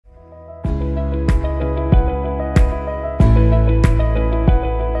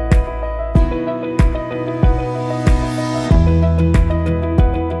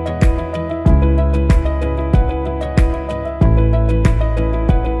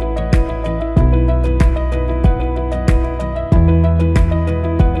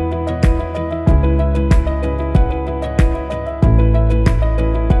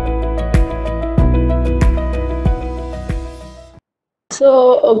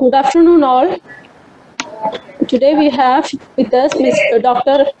good afternoon all. Today we have with us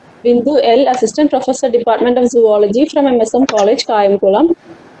Dr. 𝐿 𝐿, Assistant Professor, Department of Zoology from MSM College, 𝐾𝐬𝐬𝐢.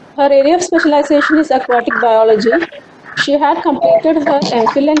 Her area of specialization is aquatic biology. She had completed her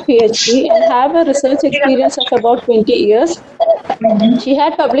MPhil and PhD and have a research experience of about 20 years. She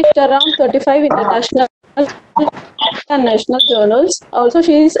had published around 35 international and national journals. Also,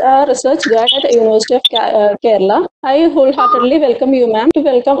 she is a research guide at the University of Kerala. I wholeheartedly welcome you, ma'am, to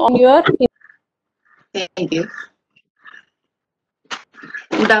welcome on your... Thank you.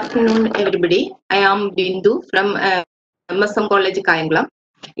 Good afternoon, everybody. I am Bindu from MSM College, 𝐾𝐬𝐬𝐢.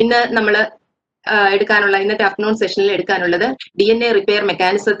 ഇന്ന് നമ്മൾ എടുക്കാനുള്ള ഇന്നത്തെ afternoon സെഷനിൽ എടുക്കാനുള്ളത് DNA repair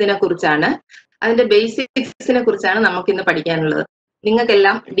മെക്കാനിസത്തിനെ കുറിച്ചാണ്. അതിന്റെ ബേസിക്സിനെ കുറിച്ചാണ് നമുക്ക് ഇന്ന് പഠിക്കാനുള്ളത്.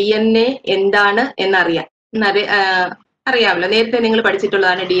 നിങ്ങൾക്കെല്ലാം DNA എന്താണ് അറിയാമല്ലോ. നേരത്തെ നിങ്ങൾ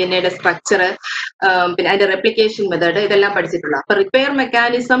പഠിച്ചിട്ടുള്ളതാണ് DNAയുടെ സ്ട്രക്ചർ, പിന്നെ അതിന്റെ റെപ്ലിക്കേഷൻ മെത്തേഡ്, ഇതെല്ലാം പഠിച്ചിട്ടുള്ള. അപ്പൊ റിപ്പയർ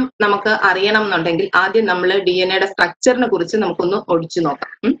മെക്കാനിസം നമുക്ക് അറിയണം എന്നുണ്ടെങ്കിൽ ആദ്യം നമ്മൾ DNAയുടെ സ്ട്രക്ചറിനെ കുറിച്ച് നമുക്കൊന്ന് ഒഴിച്ചു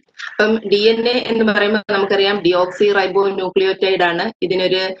നോക്കാം. അപ്പം DNA എന്ന് പറയുമ്പോൾ നമുക്കറിയാം ഡിയോക്സി റൈബോ ന്യൂക്ലിയോറ്റൈഡ് ആണ്.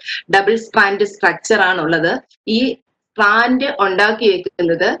 ഇതിനൊരു ഡബിൾ സ്ട്രാൻഡ് സ്ട്രക്ചർ ആണുള്ളത്. ഈ സ്ട്രാൻഡ്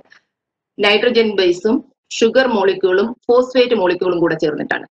ഉണ്ടാക്കിയേക്കുന്നത് നൈട്രജൻ ബേസും ഷുഗർ മോളിക്യൂളും ഫോസ്ഫേറ്റ് മോളിക്യൂളും കൂടെ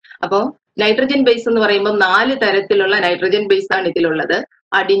ചേർന്നിട്ടാണ്. അപ്പോൾ നൈട്രജൻ ബേസ് എന്ന് പറയുമ്പോൾ 4 തരത്തിലുള്ള നൈട്രജൻ ബേസ് ആണ് ഇതിലുള്ളത്.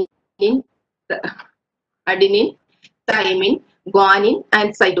 Adenine, thymine, guanine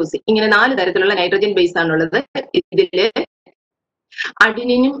and cytosine. ഇങ്ങനെ 4 തരത്തിലുള്ള നൈട്രജൻ ബേസ് ആണുള്ളത്. ഇതില്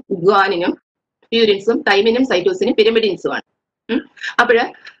അഡിനിനും ഗ്വാനിനും പ്യൂരിൻസും തൈമിനും സൈറ്റോസിനും പിരമിഡിൻസും ആണ്. അപ്പോഴ്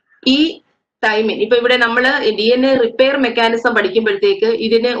ഈ തൈമിൻ, ഇപ്പൊ ഇവിടെ നമ്മൾ DNA റിപ്പയർ മെക്കാനിസം പഠിക്കുമ്പോഴത്തേക്ക്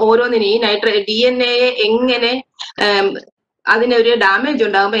ഇതിന് ഓരോന്നിനെയും DNAയെ എങ്ങനെ അതിനൊരു ഡാമേജ്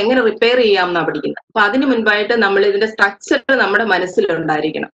ഉണ്ടാകുമ്പോൾ എങ്ങനെ റിപ്പയർ ചെയ്യാമെന്നാണ് പഠിക്കുന്നത്. അപ്പൊ അതിന് മുൻപായിട്ട് നമ്മൾ ഇതിന്റെ സ്ട്രക്ചർ നമ്മുടെ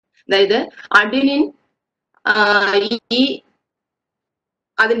മനസ്സിലുണ്ടായിരിക്കണം. അതായത് അഡിനിൻ ഈ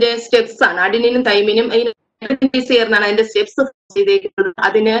അതിന്റെ സ്റ്റെപ്സ് ആണ്. അഡിനിനും തൈമിനും ചേർന്നാണ് അതിന്റെ സ്റ്റെപ്സ് ചെയ്തേക്കുന്നത്.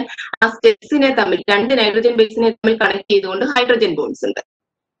 അതിന് ആ സ്റ്റെപ്സിനെ തമ്മിൽ 2 നൈട്രജൻ ബേസിനെ തമ്മിൽ കണക്ട് ചെയ്തുകൊണ്ട് ഹൈഡ്രജൻ ബോൺസ് ഉണ്ട്.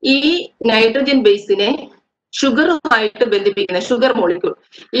 ഈ നൈട്രജൻ ബേസിനെ ഷുഗറുമായിട്ട് ബന്ധിപ്പിക്കുന്ന ഷുഗർ മോളിക്യൂൾ,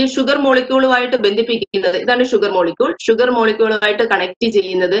 ഈ ഷുഗർ മോളിക്യൂളുമായിട്ട് ബന്ധിപ്പിക്കുന്നത് ഇതാണ് ഷുഗർ മോളിക്യൂൾ. ഷുഗർ മോളിക്യൂളുമായിട്ട് കണക്ട്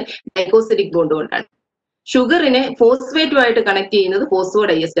ചെയ്യുന്നത് ഗ്ലൈക്കോസിഡിക് ബോണ്ട് കൊണ്ടാണ്. ഷുഗറിനെ ഫോസ്ഫേറ്റുമായിട്ട് കണക്ട് ചെയ്യുന്നത്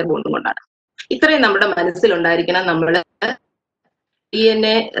ഫോസ്ഫോഡൈഎസ്റ്റർ ബോണ്ട് കൊണ്ടാണ്. ഇത്രയും നമ്മുടെ മനസ്സിലുണ്ടായിരിക്കണം നമ്മൾ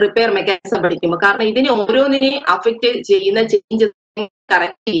DNA റിപ്പയർ മെക്കാനിസം പഠിക്കുമ്പോൾ. കാരണം ഇതിനെ ഓരോന്നിനെയും അഫക്റ്റ് ചെയ്യുന്ന ചേഞ്ചസ്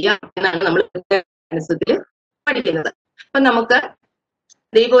കറക്റ്റ് ചെയ്യാം എന്നാണ് നമ്മൾ മെക്കാനിസത്തിൽ പഠിക്കുന്നത്. അപ്പൊ നമുക്ക്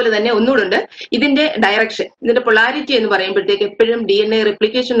അതേപോലെ തന്നെ ഒന്നുകൂടെ ഉണ്ട് ഇതിന്റെ ഡയറക്ഷൻ, ഇതിന്റെ പൊളാരിറ്റി എന്ന് പറയുമ്പോഴത്തേക്ക് എപ്പോഴും DNA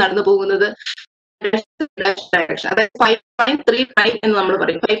റിപ്ലിക്കേഷൻ നടന്നു പോകുന്നത് ഡയറക്ഷൻ, അതായത് 5'3' എന്ന് നമ്മൾ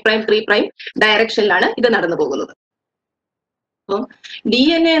പറയും. 5'3' ഡയറക്ഷനിലാണ് ഇത് നടന്നു പോകുന്നത്. അപ്പോൾ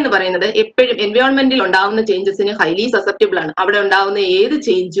DNA എന്ന് പറയുന്നത് എപ്പോഴും എൻവയോൺമെന്റിൽ ഉണ്ടാവുന്ന ചേഞ്ചസിന് ഹൈലി സസെപ്റ്റബിൾ ആണ്. അവിടെ ഉണ്ടാവുന്ന ഏത്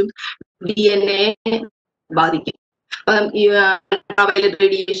ചേഞ്ചും DNA ബാധിക്കും.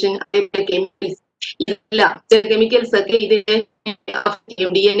 റേഡിയേഷൻ, കെമിക്കൽസ്, കെമിക്കൽസ് ഒക്കെ ഇതിന്റെ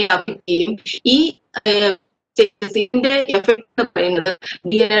DNA അഫക്ട് ചെയ്യും. ഈ ഇതിന്റെ എഫക്ട് എന്ന് പറയുന്നത്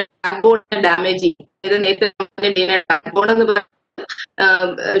DNA ബാക്ക്ബോണിനെ ഡാമേജ് ചെയ്യും. നേരത്തെ DNA ബാക്ക്ബോൺ എന്ന്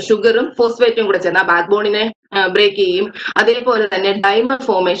പറയുന്നത് ഷുഗറും ഫോസ്ഫേറ്റും കൂടെ ചേർന്ന് ആ ബാക്ക്ബോണിനെ ബ്രേക്ക് ചെയ്യും. അതേപോലെ തന്നെ ഡൈമർ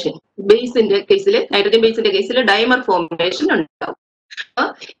ഫോർമേഷൻ, ബേസിന്റെ കേസിൽ, നൈട്രജൻ ബേസിന്റെ കേസിൽ ഡൈമർ ഫോർമേഷൻ ഉണ്ടാവും. അപ്പൊ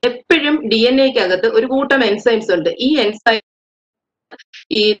എപ്പോഴും DNAക്കകത്ത് ഒരു കൂട്ടം എൻസൈംസ് ഉണ്ട്. ഈ എൻസൈം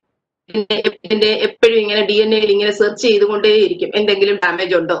ഇതിന്റെ എപ്പോഴും ഇങ്ങനെ DNAയിൽ ഇങ്ങനെ സെർച്ച് ചെയ്തുകൊണ്ടേയിരിക്കും എന്തെങ്കിലും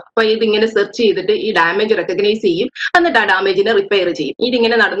ഡാമേജ് ഉണ്ടോ. അപ്പൊ ഇതിങ്ങനെ സെർച്ച് ചെയ്തിട്ട് ഈ ഡാമേജ് റെക്കഗ്നൈസ് ചെയ്യും, എന്നിട്ട് ആ ഡാമേജിനെ റിപ്പയർ ചെയ്യും.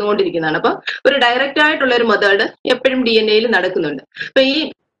 ഇതിങ്ങനെ നടന്നുകൊണ്ടിരിക്കുന്നതാണ്. അപ്പൊ ഒരു ഡയറക്റ്റ് ആയിട്ടുള്ള ഒരു മെത്തേഡ് എപ്പോഴും DNAയിൽ നടക്കുന്നുണ്ട്. അപ്പൊ ഈ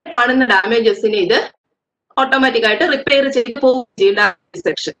കാണുന്ന ഡാമേജസിനെ ഇത് ഓട്ടോമാറ്റിക് ആയിട്ട് റിപ്പയർ ചെയ്ത് പോവുകയും ചെയ്യും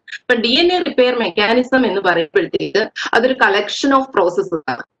സെക്ഷൻ. അപ്പൊ DNA റിപ്പയർ മെക്കാനിസം എന്ന് പറയുമ്പോഴത്തേക്ക് അതൊരു കളക്ഷൻ ഓഫ് പ്രോസസ്സസ്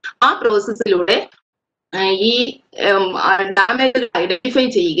ആണ്. ആ പ്രോസസ്സിലൂടെ ഈ ഡാമേജ് ഐഡന്റിഫൈ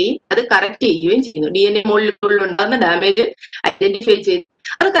ചെയ്യുകയും അത് കറക്റ്റ് ചെയ്യുകയും ചെയ്യുന്നു. DNA മോളിക്യൂളിൽ ഉണ്ടാകുന്ന ഡാമേജ് ഐഡന്റിഫൈ ചെയ്ത്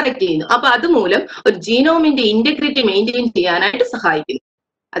അത് കറക്റ്റ് ചെയ്യുന്നു. അപ്പൊ അതുമൂലം ഒരു ജീനോമിന്റെ ഇന്റഗ്രിറ്റി മെയിൻറ്റെയിൻ ചെയ്യാനായിട്ട് സഹായിക്കുന്നു.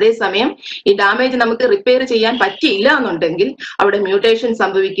 അതേസമയം ഈ ഡാമേജ് നമുക്ക് റിപ്പയർ ചെയ്യാൻ പറ്റിയില്ല എന്നുണ്ടെങ്കിൽ അവിടെ മ്യൂട്ടേഷൻ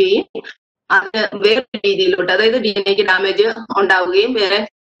സംഭവിക്കുകയും അത് വേറെ രീതിയിലോട്ട്, അതായത് DNAക്ക് ഡാമേജ് ഉണ്ടാവുകയും വേറെ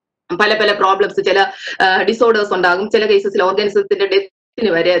പല പല പ്രോബ്ലംസ്, ചില ഡിസോർഡേഴ്സ് ഉണ്ടാകും. ചില കേസസിൽ ഓർഗാനിസത്തിന്റെ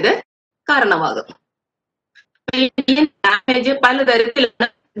ഡെത്തിന് വരെ അത് കാരണമാകും. Damage പലതരത്തിലാണ്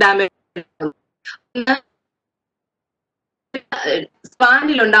damage.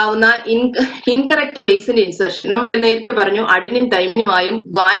 സ്ട്രാൻഡിൽ ഉണ്ടാവുന്ന ഇൻകറക്റ്റ് ബേസിന്റെ ഇൻസെർഷൻ നമ്മൾ നേരത്തെ പറഞ്ഞു അഡിനിൻ തൈമിനുമായും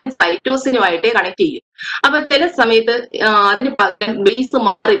സൈറ്റോസിനുമായിട്ടേ കണക്ട് ചെയ്യും. അപ്പൊ ചില സമയത്ത് അതിന് പകരം ബേസ്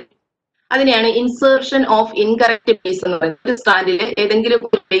മാറി, അതിനെയാണ് ഇൻസേർഷൻ ഓഫ് ഇൻകറക്റ്റ് ബേസ് എന്ന് പറയുന്നത്. സ്ട്രാൻഡില് ഏതെങ്കിലും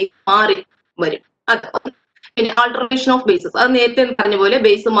ഒരു ബേസ് മാറി വരും. അത് പിന്നെ ആൾട്ടറേഷൻ ഓഫ് ബേസസ്, അത് നേരത്തെ പറഞ്ഞ പോലെ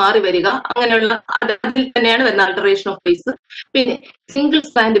ബേസ് മാറി വരിക, അങ്ങനെയുള്ള അതിൽ തന്നെയാണ് വരുന്ന ആൾട്ടറേഷൻ ഓഫ് ബേസ്. പിന്നെ സിംഗിൾ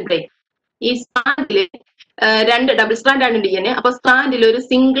സ്ട്രാൻഡ് ബ്രേക്ക്, ഈ സ്ട്രാൻഡില് രണ്ട് ഡബിൾ സ്ട്രാൻഡ് ആണ് DNA, അപ്പൊ സ്ട്രാൻഡിൽ ഒരു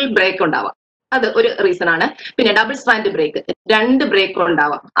സിംഗിൾ ബ്രേക്ക് ഉണ്ടാവാം, അത് ഒരു റീസൺ ആണ്. പിന്നെ ഡബിൾ സ്ട്രാൻഡ് ബ്രേക്ക്, രണ്ട് ബ്രേക്ക്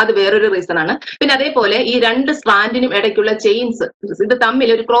ഉണ്ടാവാം, അത് വേറൊരു റീസൺ ആണ്. പിന്നെ അതേപോലെ ഈ രണ്ട് സ്ട്രാൻഡിനും ഇടയ്ക്കുള്ള ചെയിൻസ് ഇത്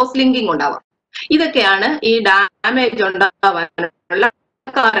തമ്മിൽ ഒരു ക്രോസ് ലിങ്കിങ് ഉണ്ടാവാം. ഇതൊക്കെയാണ് ഈ ഡാമേജ് ഉണ്ടാവാനുള്ള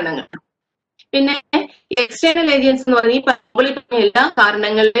കാരണങ്ങൾ. പിന്നെ എക്സ്റ്റേണൽ ഏജൻസ് എന്ന് പറഞ്ഞാൽ ഈ മുകളിൽ പറഞ്ഞ എല്ലാ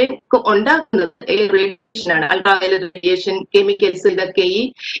കാരണങ്ങളിലേക്കും ഉണ്ടാക്കുന്നത് റേഡിയേഷൻ ആണ്. അൾട്രാവയലറ്റ് റേഡിയേഷൻ, കെമിക്കൽസ്, ഇതൊക്കെ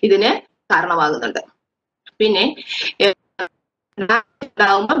ഇതിന് കാരണമാകുന്നുണ്ട്. പിന്നെ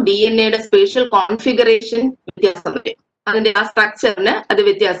ഉണ്ടാകുമ്പോൾ DNA സ്പേഷ്യൽ കോൺഫിഗറേഷൻ വ്യത്യാസം വരും, അതിന്റെ ആ സ്ട്രക്ചറിന് അത്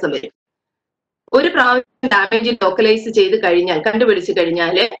വ്യത്യാസം വരും. ഒരു പ്രാവശ്യം ഡാമേജ് ലോക്കലൈസ് ചെയ്ത് കഴിഞ്ഞാൽ, കണ്ടുപിടിച്ചു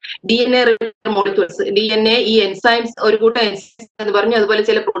കഴിഞ്ഞാൽ DNA മോളിക്യൂൾസ്, DNA ഈ എൻസൈംസ്, ഒരു കൂട്ടം എൻസൈംസ് എന്ന് പറഞ്ഞു, അതുപോലെ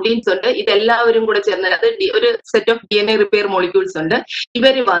ചില പ്രോട്ടീൻസ് ഉണ്ട്, ഇതെല്ലാവരും കൂടെ ചേർന്ന് അത് ഒരു set of DNA repair molecules ഉണ്ട്.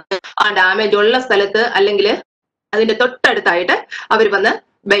 ഇവര് വന്ന് ആ ഡാമേജ് ഉള്ള സ്ഥലത്ത് അല്ലെങ്കിൽ അതിന്റെ തൊട്ടടുത്തായിട്ട് അവർ വന്ന്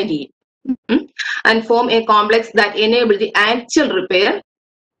ബൈൻഡ് ചെയ്യും and form a complex that enable the actual repair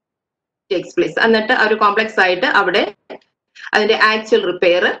takes place. എന്നിട്ട് ആ ഒരു കോംപ്ലക്സ് ആയിട്ട് അവിടെ അതിന്റെ ആക്ച്വൽ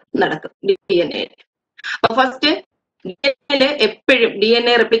റിപ്പയർ നടക്കും DNA. അപ്പൊ ഫസ്റ്റ് DNA എപ്പോഴും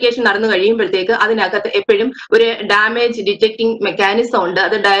DNA റെപ്ലിക്കേഷൻ നടന്നു കഴിയുമ്പോഴത്തേക്ക് അതിനകത്ത് എപ്പോഴും ഒരു ഡാമേജ് ഡിറ്റക്ടിങ് മെക്കാനിസം ഉണ്ട്.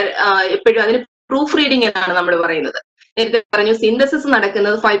 അത് എപ്പോഴും അതിന് പ്രൂഫ് റീഡിംഗ് എന്നാണ് നമ്മൾ പറയുന്നത്. നേരത്തെ പറഞ്ഞു സിന്തസിസ്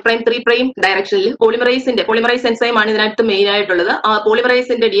നടക്കുന്നത് 5' 3' ഡയറക്ഷനിൽ. പോളിമറൈസ് എൻസൈം ആണ് ഇതിനകത്ത് മെയിൻ ആയിട്ടുള്ളത്. ആ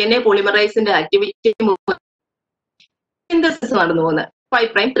പോളിമറൈസിന്റെ DNA പോളിമറൈസിന്റെ ആക്ടിവിറ്റി സിന്തസിസ് നടന്നു പോകുന്നത്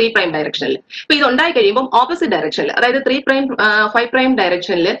 5' 3' ഡയറക്ഷനിൽ. അപ്പൊ ഇത് ഉണ്ടായി കഴിയുമ്പോൾ ഓപ്പോസിറ്റ് ഡയറക്ഷനിൽ, അതായത് 3' 5'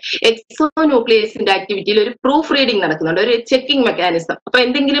 ഡയറക്ഷനിൽ എക്സോന്യൂക്ലിയസിന്റെ ആക്ടിവിറ്റിയിൽ ഒരു പ്രൂഫ് റീഡിംഗ് നടക്കുന്നുണ്ട്, ഒരു ചെക്കിംഗ് മെക്കാനിസം. അപ്പൊ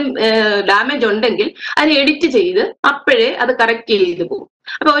എന്തെങ്കിലും ഡാമേജ് ഉണ്ടെങ്കിൽ അതിനെ എഡിറ്റ് ചെയ്ത് അപ്പോഴേ അത് കറക്റ്റ് ചെയ്ത് പോകും.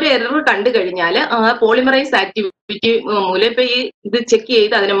 അപ്പൊ ഒരു എറർ കണ്ടു കഴിഞ്ഞാൽ ആ പോളിമറൈസ് ആക്ടിവിറ്റി മൂലം ഇപ്പൊ ഈ ഇത് ചെക്ക്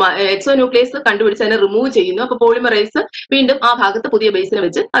ചെയ്ത് അതിന് എക്സോന്യൂക്ലിയസ് കണ്ടുപിടിച്ച് അതിനെ റിമൂവ് ചെയ്യുന്നു. അപ്പൊ പോളിമറൈസ് വീണ്ടും ആ ഭാഗത്ത് പുതിയ ബേസിനെ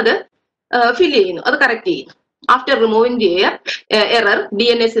വെച്ച് അത് ഫിൽ ചെയ്യുന്നു, അത് കറക്റ്റ് ചെയ്യും. After removing the error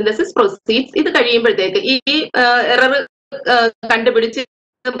DNA synthesis proceeds. ഇത് കഴിയുമ്പോഴത്തേക്ക് ഈ എറർ കണ്ടുപിടിച്ച്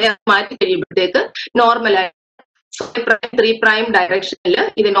മാറ്റി കഴിയുമ്പോഴത്തേക്ക് നോർമലായിട്ട് 5' 3' ഡയറക്ഷനിൽ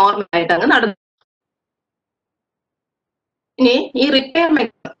ഇത് നോർമലായിട്ട് അങ്ങ് നടന്നു. ഇനി ഈ റിപ്പയർ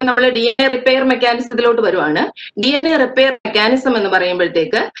നമ്മൾ DNA റിപ്പയർ മെക്കാനിസത്തിലോട്ട് വരുവാണ്. DNA റിപ്പയർ മെക്കാനിസം എന്ന്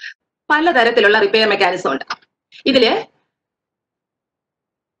പറയുമ്പോഴത്തേക്ക് പലതരത്തിലുള്ള റിപ്പയർ മെക്കാനിസം ഉണ്ട്. ഇതില്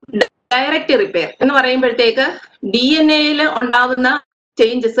ഡയറക്റ്റ് റിപ്പയർ എന്ന് പറയുമ്പോഴത്തേക്ക് DNA ഉണ്ടാവുന്ന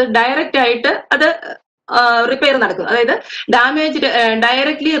ചേഞ്ചസ് ഡയറക്റ്റ് ആയിട്ട് അത് റിപ്പയർ നടക്കും. അതായത് damaged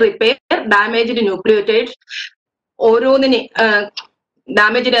directly repair damaged nucleotide ഓരോന്നിനെ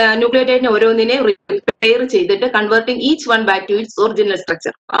ന്യൂക്ലിയോടൈഡിനെ ഓരോന്നിനെ repair ചെയ്തിട്ട് converting each one back to its original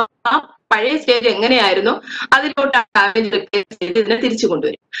structure. ആ പഴയ സ്റ്റേജ് എങ്ങനെയായിരുന്നു അതിലോട്ട് ഡാമേജ് റിപ്പയർ ചെയ്ത് ഇതിനെ തിരിച്ചു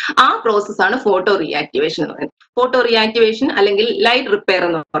കൊണ്ടുവരും. ആ പ്രോസസ്സാണ് ഫോട്ടോ റീആക്ടിവേഷൻ എന്ന് പറയുന്നത്. ഫോട്ടോ റീആക്ടിവേഷൻ അല്ലെങ്കിൽ ലൈറ്റ് റിപ്പയർ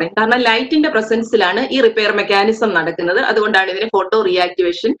എന്ന് പറയും. കാരണം ലൈറ്റിന്റെ പ്രസൻസിലാണ് ഈ റിപ്പയർ മെക്കാനിസം നടക്കുന്നത്. അതുകൊണ്ടാണ് ഇതിനെ ഫോട്ടോ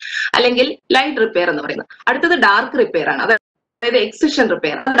റീആക്ടിവേഷൻ അല്ലെങ്കിൽ ലൈറ്റ് റിപ്പയർ എന്ന് പറയുന്നത്. അടുത്തത് ഡാർക്ക് റിപ്പയർ ആണ്, അതായത് എക്സിഷൻ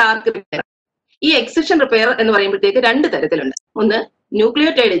റിപ്പയർ, ഡാർക്ക് റിപ്പയർ. ഈ എക്സിഷൻ റിപ്പയർ എന്ന് പറയുമ്പോഴത്തേക്ക് രണ്ട് തരത്തിലുണ്ട്. ഒന്ന്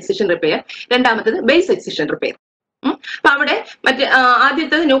ന്യൂക്ലിയോടൈഡ് എക്സിഷൻ റിപ്പയർ, രണ്ടാമത്തത് ബേസ് എക്സിഷൻ റിപ്പയർ. അപ്പൊ അവിടെ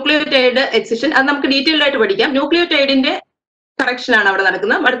ആദ്യത്തത് ന്യൂക്ലിയോടൈഡ് എക്സിഷൻ, അത് നമുക്ക് ഡീറ്റെയിൽഡ് ആയിട്ട് പഠിക്കാം. ന്യൂക്ലിയോടൈഡിന്റെ കറക്ഷൻ ആണ് അവിടെ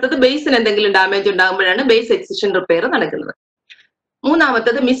നടക്കുന്നത്. അടുത്തത് ബേസിന് എന്തെങ്കിലും ഡാമേജ് ഉണ്ടാകുമ്പോഴാണ് ബേസ് എക്സിഷൻ റിപ്പയർ നടക്കുന്നത്.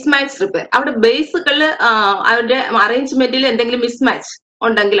 മൂന്നാമത്തത് മിസ്മാച്ച് റിപ്പയർ. അവിടെ ബേസുകൾ അവരുടെ അറേഞ്ച്മെന്റിൽ എന്തെങ്കിലും മിസ്മാച്ച്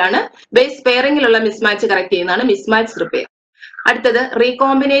ഉണ്ടെങ്കിലാണ് ബേസ് പെയറിംഗിലുള്ള മിസ്മാച്ച് കറക്റ്റ് ചെയ്യുന്നതാണ് മിസ്മാച്ച് റിപ്പയർ. അടുത്തത്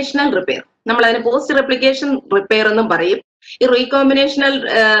റീകോമ്പിനേഷണൽ റിപ്പയർ, നമ്മൾ അതിന് പോസ്റ്റ് റെപ്ലിക്കേഷൻ റിപ്പയർ എന്നും പറയും. ഈ റീകോമ്പിനേഷണൽ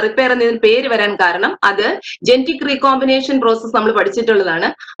റിപ്പയർ എന്നതിന് പേര് വരാൻ കാരണം അത് ജനറ്റിക് റീകോമ്പിനേഷൻ പ്രോസസ് നമ്മൾ പഠിച്ചിട്ടുള്ളതാണ്.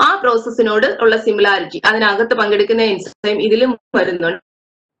 ആ പ്രോസസ്സിനോട് ഉള്ള സിമിലാരിറ്റി അതിനകത്ത് പങ്കെടുക്കുന്ന എൻസൈം ഇതിലും വരുന്നുണ്ട്.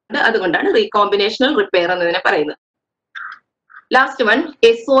 അതുകൊണ്ടാണ് റീകോമ്പിനേഷണൽ റിപ്പയർ എന്നതിനെ പറയുന്നത്. ലാസ്റ്റ് വൺ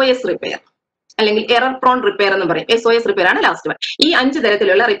SOS റിപ്പയർ അല്ലെങ്കിൽ എറർ പ്രോൺ റിപ്പയർ എന്ന് പറയും. SOS റിപ്പയർ ആണ് ലാസ്റ്റ് വൺ. ഈ 5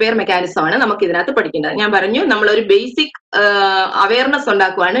 തരത്തിലുള്ള റിപ്പയർ മെക്കാനിസം ആണ് നമുക്ക് ഇതിനകത്ത് പഠിക്കേണ്ടത്. ഞാൻ പറഞ്ഞു നമ്മൾ ഒരു ബേസിക് അവയർനെസ്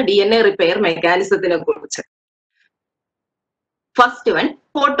ഉണ്ടാക്കുവാണ് DNA റിപ്പയർ മെക്കാനിസത്തിനെ കുറിച്ച്. First one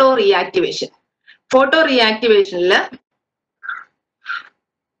photo reactivation. Photo റീആക്ടിവേഷനിൽ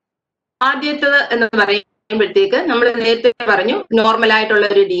ആദ്യത്തേത് എന്ന് പറയുമ്പോഴത്തേക്ക് നമ്മൾ നേരത്തെ പറഞ്ഞു നോർമൽ ആയിട്ടുള്ള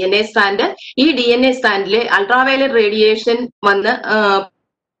ഒരു DNA സ്ട്രാൻഡ്. ഈ DNA സ്ട്രാൻഡിലെ അൾട്രാവയലറ്റ് റേഡിയേഷൻ വന്ന്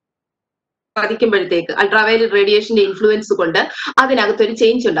പതിക്കുമ്പോഴത്തേക്ക് അൾട്രാവയലറ്റ് റേഡിയേഷന്റെ ഇൻഫ്ലുവൻസ് കൊണ്ട് അതിനകത്തൊരു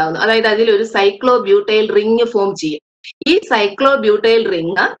ചേഞ്ച് ഉണ്ടാകുന്നു. അതായത് അതിലൊരു സൈക്ലോബ്യൂട്ടൈൽ റിംഗ് ഫോം ചെയ്യും. ഈ സൈക്ലോബ്യൂട്ടൈൽ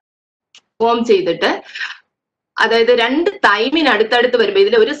റിംഗ് ഫോം ചെയ്തിട്ട് അതായത് രണ്ട് തൈമിന് അടുത്തടുത്ത് വരുമ്പോൾ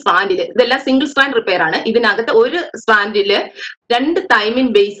ഇതിൽ ഒരു സ്ട്രാൻഡില് ഇതെല്ലാം സിംഗിൾ സ്ട്രാൻഡ് റിപ്പയർ ആണ്. ഇതിനകത്ത് ഒരു സ്ട്രാൻഡില് രണ്ട് തൈമിൻ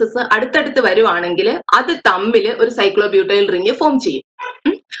ബേസസ് അടുത്തടുത്ത് വരുവാണെങ്കിൽ അത് തമ്മിൽ ഒരു സൈക്ലോബ്യൂട്ടൈൽ റിംഗ് ഫോം ചെയ്യും.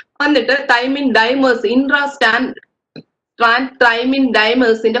 എന്നിട്ട് thymine dimers intra strand thymine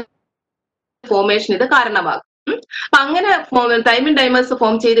ഡൈമേഴ്സിന്റെ formation ഇത് കാരണമാകും. അപ്പൊ അങ്ങനെ തൈമിൻ ഡൈമേഴ്സ്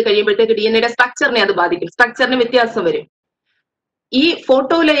ഫോം ചെയ്ത് കഴിയുമ്പോഴത്തേക്ക് DNA സ്ട്രക്ചറിനെ അത് ബാധിക്കും. സ്ട്രക്ചറിന് വ്യത്യാസം വരും. ഈ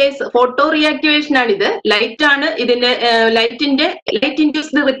ഫോട്ടോ റിയാക്ടിവേഷൻ ആണ് ഇത്. ലൈറ്റ് ആണ് ഇതിന്റെ ലൈറ്റ്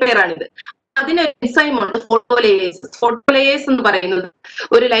ഇൻഡ്യൂസ്ഡ് റിപ്പയർ ആണിത്. അതിന് എൻസൈം ഉണ്ട് ഫോട്ടോലയേസ്. ഫോട്ടോലയേസ് എന്ന് പറയുന്നത്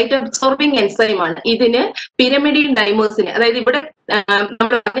ഒരു ലൈറ്റ് അബ്സോർബിംഗ് എൻസൈം ആണ്. ഇതിന് പിരമിഡിൻ ഡൈമേഴ്സിനെ, അതായത് ഇവിടെ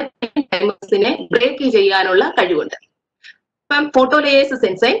ഡൈമേഴ്സിനെ ബ്രേക്ക് ചെയ്യാനുള്ള കഴിവുണ്ട്. ഇപ്പം ഫോട്ടോലയേസ്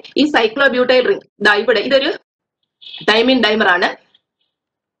എൻസൈം ഈ സൈക്ലോബ്യൂട്ടൈൽ റിംഗ് ഇവിടെ ഇതൊരു തൈമിൻ ഡൈമർ ആണ്.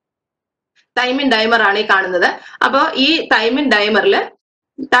 ഈ കാണുന്നത്. അപ്പൊ ഈ തൈമിൻ ഡൈമറിൽ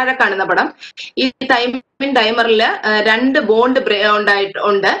താഴെ കാണുന്ന പടം, ഈ തൈമിൻ ഡൈമറിൽ രണ്ട് ബോണ്ട്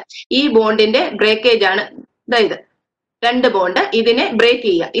ഉണ്ടായിട്ടുണ്ട്. ഈ ബോണ്ടിന്റെ ബ്രേക്കേജ് ആണ് ഇത്. രണ്ട് ബോണ്ട് ഇതിനെ ബ്രേക്ക്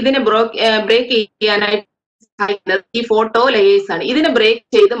ചെയ്യുക. ഇതിനെ ബ്രേക്ക് ചെയ്യാനായിട്ട് ഈ ഫോട്ടോ ലേയേഴ്സ് ആണ്. ഇതിനെ ബ്രേക്ക്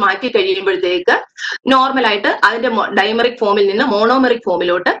ചെയ്ത് മാറ്റി കഴിയുമ്പോഴത്തേക്ക് നോർമലായിട്ട് അതിന്റെ ഡൈമറിക് ഫോമിൽ നിന്ന് മോണോമെറിക്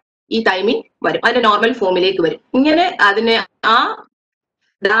ഫോമിലോട്ട് ഈ തൈമിൻ വരും. അതിന്റെ നോർമൽ ഫോമിലേക്ക് വരും. ഇങ്ങനെ അതിനെ ആ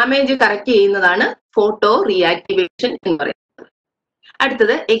ഡാമേജ് കറക്റ്റ് ചെയ്യുന്നതാണ് ഫോട്ടോ റിയാക്ടിവേഷൻ എന്ന് പറയുന്നത്.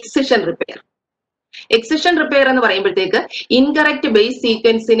 അടുത്തത് എക്സിഷൻ റിപ്പയർ. എക്സിഷൻ റിപ്പയർ എന്ന് പറയുമ്പോഴത്തേക്ക് ഇൻകറക്റ്റ് ബേസ്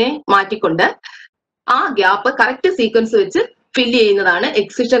സീക്വൻസിനെ മാറ്റിക്കൊണ്ട് ആ ഗ്യാപ്പ് കറക്റ്റ് സീക്വൻസ് വെച്ച് ഫില്ല് ചെയ്യുന്നതാണ്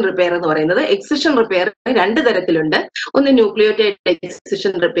എക്സിഷൻ റിപ്പയർ എന്ന് പറയുന്നത്. എക്സിഷൻ റിപ്പയർ രണ്ട് തരത്തിലുണ്ട്. ഒന്ന് ന്യൂക്ലിയോടൈഡ്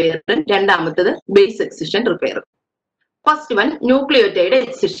എക്സിഷൻ റിപ്പയർ, രണ്ടാമത്തത് base excision repair. First one nucleotide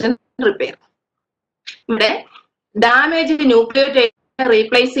excision repair. ഇവിടെ ഡാമേജ് ന്യൂക്ലിയോടൈഡ്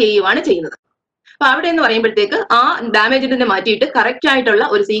റീപ്ലേസ് ചെയ്യുവാണ് ചെയ്യുന്നത്. അപ്പൊ അവിടെ എന്ന് പറയുമ്പോഴത്തേക്ക് ആ ഡാമേജിനെ മാറ്റിയിട്ട് കറക്റ്റ് ആയിട്ടുള്ള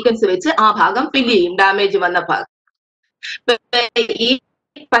ഒരു സീക്വൻസ് വെച്ച് ആ ഭാഗം ഫില്ല് ചെയ്യും, ഡാമേജ് വന്ന ഭാഗം. ഈ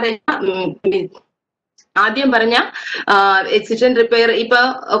ആദ്യം പറഞ്ഞ എക്സിഷൻ റിപ്പയർ, ഇപ്പൊ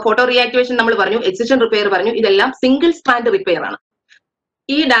ഫോട്ടോ റിയാക്ടിവേഷൻ നമ്മൾ പറഞ്ഞു, എക്സിഷൻ റിപ്പയർ പറഞ്ഞു, ഇതെല്ലാം സിംഗിൾ സ്ട്രാൻഡ് റിപ്പയർ ആണ്.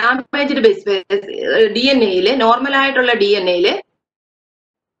 ഈ ഡാമേജ്ഡ് ബേസ് DNA നോർമൽ ആയിട്ടുള്ള DNA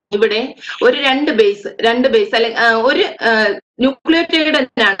ഇവിടെ ഒരു രണ്ട് ബേസ് അല്ലെങ്കിൽ ഒരു ന്യൂക്ലിയോടൈഡ്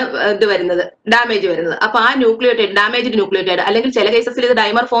തന്നെയാണ് ഇത് വരുന്നത്, ഡാമേജ് വരുന്നത്. അപ്പൊ ആ ഡാമേജ്ഡ് ന്യൂക്ലിയോടൈഡ്, അല്ലെങ്കിൽ ചില കേസസിൽ ഇത്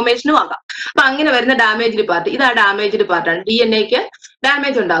ഡൈമർ ഫോർമേഷനും ആകാം. അപ്പൊ അങ്ങനെ വരുന്ന ഡാമേജ്ഡ് പാർട്ട്, ഇത് ആ ഡാമേജ്ഡ് പാർട്ടാണ്. DNAക്ക്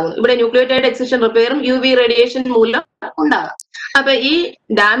ഡാമേജ് ഉണ്ടാകുന്നു. ഇവിടെ ന്യൂക്ലിയോടൈഡ് എക്സിഷൻ റിപ്പയറും UV റേഡിയേഷൻ മൂലം ഉണ്ടാകാം. അപ്പൊ ഈ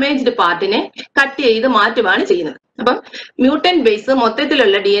ഡാമേജ്ഡ് പാർട്ടിനെ കട്ട് ചെയ്ത് മാറ്റുകയാണ് ചെയ്യുന്നത്. അപ്പം മ്യൂട്ടന്റ് ബേസ്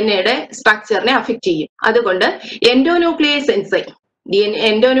മൊത്തത്തിലുള്ള DNA സ്ട്രക്ചറിനെ അഫക്ട് ചെയ്യും. അതുകൊണ്ട് എൻഡോന്യൂക്ലിയേസ്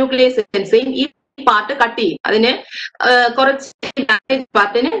എൻസൈം ഈ പാർട്ട് കട്ട് ചെയ്യും. അതിന് കുറച്ച്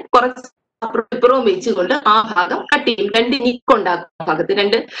പാർട്ടിന് കുറച്ച് അപ്പുറവും വെച്ചുകൊണ്ട് ആ ഭാഗം കട്ട് ചെയ്യും. രണ്ട് നിക്ക് ഉണ്ടാക്കും, ഭാഗത്ത്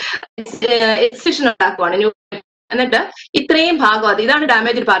രണ്ട് എക്സിഷൻ ഉണ്ടാക്കുവാണ്. എന്നിട്ട് ഇത്രയും ഭാഗം, അത് ഇതാണ്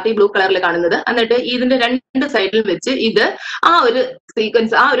ഡാമേജ്ഡ് പാർട്ടി ബ്ലൂ കളറിൽ കാണുന്നത്. എന്നിട്ട് ഇതിന്റെ രണ്ട് സൈഡിലും വെച്ച് ഇത് ആ ഒരു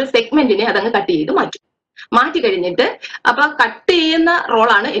സീക്വൻസ്, ആ ഒരു സെഗ്മെന്റിനെ അതങ്ങ് കട്ട് ചെയ്ത് മാറ്റി കഴിഞ്ഞിട്ട്, അപ്പൊ കട്ട് ചെയ്യുന്ന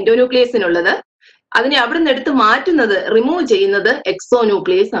റോളാണ് എൻഡോന്യൂക്ലിയസിനുള്ളത്. അതിനെ അവിടെ നിന്ന് എടുത്ത് മാറ്റുന്നത്, റിമൂവ് ചെയ്യുന്നത്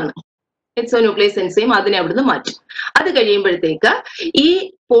എക്സോന്യൂക്ലിയസ് ആണ്. എക്സോന്യൂക്ലിയസ് എൻസൈം അതിനെ അവിടുന്ന് മാറ്റും. അത് കഴിയുമ്പോഴത്തേക്ക് ഈ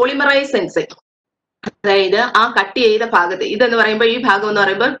പോളിമറൈസ് എൻസൈം, അതായത് ആ കട്ട് ചെയ്ത ഭാഗത്ത്, ഇതെന്ന് പറയുമ്പോൾ ഈ ഭാഗം എന്ന്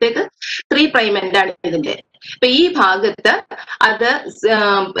പറയുമ്പോഴത്തേക്ക് 3' എൻഡാണ് ഇതിന്റെ. അപ്പൊ ഈ ഭാഗത്ത് അത്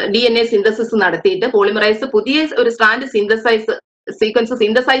DNA സിന്തസിസ് നടത്തിയിട്ട് പോളിമറൈസ് പുതിയ ഒരു സ്ട്രാൻഡ് സീക്വൻസ്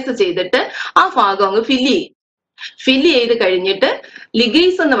സിന്തസൈസ് ചെയ്തിട്ട് ആ ഭാഗം അങ്ങ് ഫില്ല് ചെയ്ത് കഴിഞ്ഞിട്ട്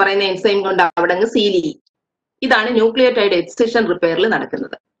ലിഗേസ് എന്ന് പറയുന്ന എൻസൈം കൊണ്ട് അവിടെ അങ്ങ് സീൽ ചെയ്യും. ഇതാണ് ന്യൂക്ലിയോടൈഡ് എക്സിഷൻ റിപ്പയറിൽ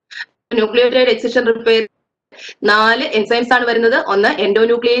നടക്കുന്നത്. ന്യൂക്ലിയോടൈഡ് എക്സിഷൻ റിപ്പയർ 4 എൻസൈംസ് ആണ് വരുന്നത്. ഒന്ന്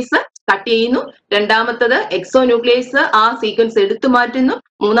എൻഡോന്യൂക്ലിയേസ് കട്ട് ചെയ്യുന്നു, രണ്ടാമത്തത് എക്സോന്യൂക്ലിയേസ് ആ സീക്വൻസ് എടുത്തു മാറ്റുന്നു,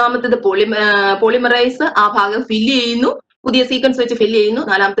 മൂന്നാമത്തത് പോളിമറൈസ് ആ ഭാഗം ഫില്ല് ചെയ്യുന്നു, പുതിയ സീക്വൻസ് വെച്ച് ഫില്ല് ചെയ്യുന്നു,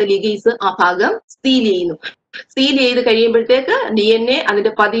 നാലാമത്തെ ലിഗേസ് ആ ഭാഗം സീൽ ചെയ്യുന്നു. സീൽ ചെയ്ത് കഴിയുമ്പോഴത്തേക്ക് DNA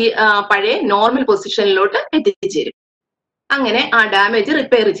അതിന്റെ പഴയ നോർമൽ പൊസിഷനിലോട്ട് എത്തിച്ചേരും. അങ്ങനെ ആ ഡാമേജ്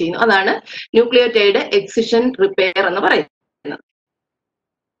റിപ്പയർ ചെയ്യുന്നു. അതാണ് ന്യൂക്ലിയോടൈഡ് എക്സിഷൻ റിപ്പയർ എന്ന് പറയുന്നത്.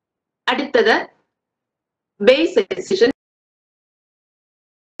 അടുത്തത് ബേസ് എക്സിഷൻ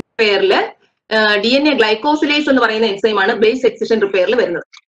റിപ്പയറില് DNA ഗ്ലൈക്കോസിലേസ് എന്ന് പറയുന്ന എൻസൈമാണ് ബേസ് എക്സിഷൻ റിപ്പയറിൽ വരുന്നത്.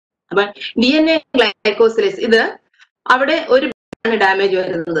 അപ്പൊ DNA ഗ്ലൈക്കോസിലേസ്, ഇത് അവിടെ ഒരു ഡാമേജ്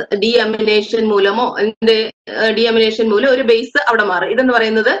വരുന്നത് ഡീഅമിനേഷൻ മൂലമോ, ഡീഅമിനേഷൻ മൂലം ഒരു ബേസ് അവിടെ മാറും. ഇതെന്ന്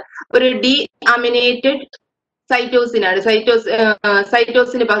പറയുന്നത് ഒരു ഡീഅമിനേറ്റഡ് സൈറ്റോസിനാണ്.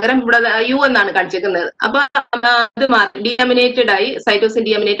 സൈറ്റോസിന് പകരം ഇവിടെ U എന്നാണ് കാണിച്ചിരിക്കുന്നത്. അപ്പൊ അത് മാറി ഡീഅമിനേറ്റഡ് ആയി, സൈറ്റോസിൻ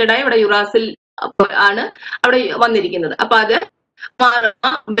ഡീഅമിനേറ്റഡ് ആയി ഇവിടെ യുറാസിൽ ആണ് അവിടെ വന്നിരിക്കുന്നത്. അപ്പൊ അത്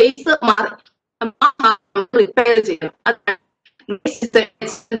ബേസ് മാറി റിപ്പയർ ചെയ്യണം. അതാണ്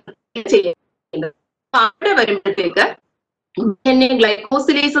ചെയ്യുന്നത്. അവിടെ വരുമ്പോഴത്തേക്ക്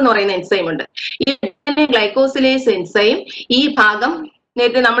ഗ്ലൈക്കോസിലേസ് എന്ന് പറയുന്ന എൻസൈം ഉണ്ട്. ഈ ഗ്ലൈക്കോസിലേസ് എൻസൈം ഈ ഭാഗം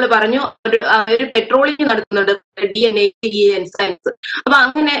നേരത്തെ നമ്മൾ പറഞ്ഞു ഒരു പെട്രോളിംഗ് നടത്തുന്നുണ്ട് DNA എൻസൈംസ്. അപ്പൊ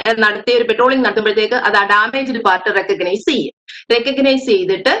അങ്ങനെ നടത്തിയ ഒരു പെട്രോളിംഗ് നടത്തുമ്പോഴത്തേക്ക് അത് ആ ഡാമേജ്ഡ് പാർട്ട് റെക്കഗ്നൈസ്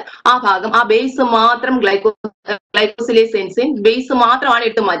ചെയ്തിട്ട് ആ ഭാഗം ആ ബേസ് മാത്രം ഗ്ലൈക്കോസിലേസ് എൻസൈം ബേസ് മാത്രമാണ്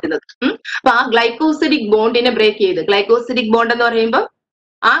ഇട്ട് മാറ്റുന്നത്. അപ്പൊ ആ ഗ്ലൈക്കോസിഡിക് ബോണ്ടിനെ ബ്രേക്ക് ചെയ്ത് ഗ്ലൈക്കോസിഡിക് ബോണ്ട് എന്ന് പറയുമ്പോൾ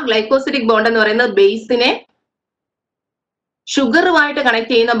ആ ഗ്ലൈക്കോസിഡിക് ബോണ്ട് എന്ന് പറയുന്നത് ബേസിനെ ഷുഗറുമായിട്ട്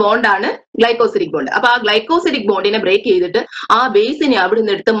കണക്ട് ചെയ്യുന്ന ബോണ്ടാണ് ഗ്ലൈക്കോസിഡിക് ബോണ്ട്. അപ്പൊ ആ ഗ്ലൈക്കോസിഡിക് ബോണ്ടിനെ ബ്രേക്ക് ചെയ്തിട്ട് ആ ബേസിനെ അവിടെ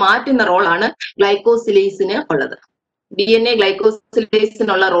നിന്ന് എടുത്ത് മാറ്റുന്ന റോളാണ് ഗ്ലൈക്കോസിലേസിന് ഉള്ളത്. DNA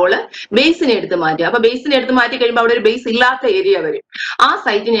ഗ്ലൈക്കോസിലേസിനുള്ള റോള് ബേസിനെ എടുത്ത് മാറ്റുക. അപ്പൊ ബേസിനെ എടുത്ത് മാറ്റി കഴിയുമ്പോൾ അവിടെ ഒരു ബേസ് ഇല്ലാത്ത ഏരിയ വരും. ആ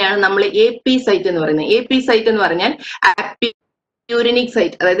സൈറ്റിനെയാണ് നമ്മൾ AP സൈറ്റ് എന്ന് പറയുന്നത്. AP സൈറ്റ് എന്ന് പറഞ്ഞാൽ അപ്യൂരിനിക്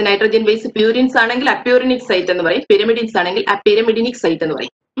സൈറ്റ്, അതായത് നൈട്രജൻ ബേസ് പ്യൂരിൻസ് ആണെങ്കിൽ അപ്യൂരിനിക് സൈറ്റ് എന്ന് പറയും, പിരമിഡിൻസ് ആണെങ്കിൽ അപ്പിരമിഡിനിക് സൈറ്റ് എന്ന്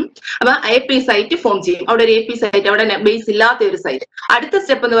പറയും. അപ്പൊ AP സൈറ്റ് ഫോം ചെയ്യും. അവിടെ ഒരു AP സൈറ്റ്, അവിടെ ബേസ് ഇല്ലാത്ത ഒരു സൈറ്റ്. അടുത്ത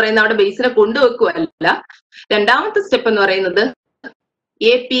സ്റ്റെപ്പ് എന്ന് പറയുന്നത് അവിടെ ബേസിനെ കൊണ്ടുവെക്കുകയല്ല. രണ്ടാമത്തെ സ്റ്റെപ്പ് എന്ന് പറയുന്നത്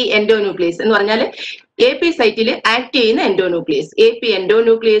AP എൻഡോന്യൂക്ലിയസ് എന്ന് പറഞ്ഞാൽ AP സൈറ്റിൽ ആക്ട് ചെയ്യുന്ന endonuclease. AP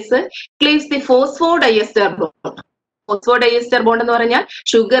endonuclease cleaves the ഫോസ്ഫോഡൈഎസ്റ്റർ bond. ഫോസ്ഫോഡൈഎസ്റ്റർ bond എന്ന് പറഞ്ഞാൽ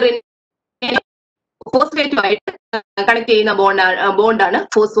ഷുഗറിനെ ഫോസ്ഫേറ്റുമായിട്ട് കണക്ട് ചെയ്യുന്ന ബോണ്ടാണ്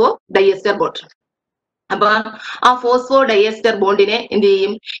ഫോസ്ഫോഡൈഎസ്റ്റർ ബോണ്ട്. അപ്പൊ ആ ഫോസ്ഫോഡൈഎസ്റ്റർ ബോണ്ടിനെ എന്ത്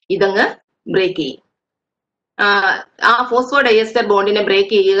ചെയ്യും? ഇതങ്ങ് ബ്രേക്ക് ചെയ്യും. ആ ഫോസ്ഫോഡൈഎസ്റ്റർ ബോണ്ടിനെ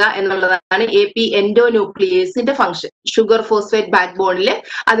ബ്രേക്ക് ചെയ്യുക എന്നുള്ളതാണ് AP എൻഡോന്യൂക്ലിയസിന്റെ function. Sugar phosphate back ബോണ്ടില്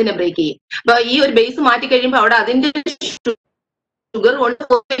അതിനെ ബ്രേക്ക് ചെയ്യും. അപ്പൊ ഈ ഒരു ബേസ് മാറ്റി കഴിയുമ്പോൾ അവിടെ അതിന്റെ ഷുഗർ കൊണ്ട്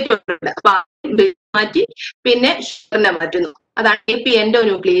ഫോസ്ഫേറ്റ് ഉണ്ട്. അപ്പൊ മാറ്റി പിന്നെ ഷുഗറിനെ മാറ്റുന്നു. അതാണ് AP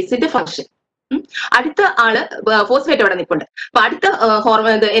എൻഡോന്യൂക്ലിയസിന്റെ ഫംഗ്ഷൻ. അടുത്ത ആള് ഫോസ്ഫേറ്റ് അവിടെ നിൽപ്പുണ്ട്. അപ്പൊ അടുത്ത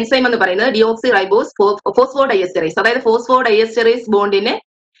എൻസൈം എന്ന് പറയുന്നത് ഡിയോക്സിറൈബോസ് ഫോസ്ഫോഡൈഎസ്റ്ററേസ്, അതായത് ഫോസ്ഫോഡൈഎസ്റ്ററേസ്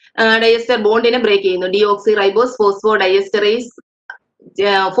ബോണ്ടിനെ ബ്രേക്ക് ചെയ്യുന്നു. ഡിയോക്സിറൈബോസ് ഫോസ്ഫോഡൈഎസ്റ്ററേസ്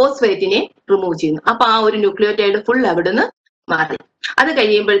ഫോസ്ഫേറ്റിനെ റിമൂവ് ചെയ്യുന്നു. അപ്പൊ ആ ഒരു ന്യൂക്ലിയോടൈഡ് ഫുൾ അവിടുന്ന് മാറി. അത്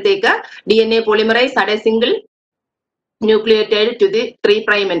കഴിയുമ്പോഴത്തേക്ക് DNA polymerise add A single nucleotide to the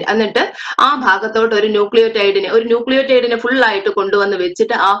 3' end. എന്നിട്ട് ആ ഭാഗത്തോട്ട് ഒരു ന്യൂക്ലിയോടൈഡിനെ ഫുൾ ആയിട്ട് കൊണ്ടുവന്ന്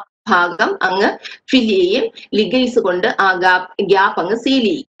വെച്ചിട്ട് ആ ഭാഗം അങ്ങ് ഫില്ല് ചെയ്യും. ലിഗൈസ് കൊണ്ട് ആ ഗ്യാപ്പ് അങ്ങ് സീൽ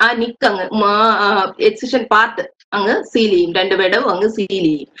ചെയ്യും. ആ നിക്ക് അങ്ങ് എക്സിഷൻ പാർട്ട് അങ്ങ് സീൽ ചെയ്യും. രണ്ട് വിടവും അങ്ങ് സീൽ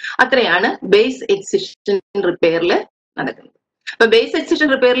ചെയ്യും. അത്രയാണ് ബേസ് എക്സിഷൻ റിപ്പയറിൽ നടക്കുന്നത്. അപ്പൊ ബേസ് എക്സിഷൻ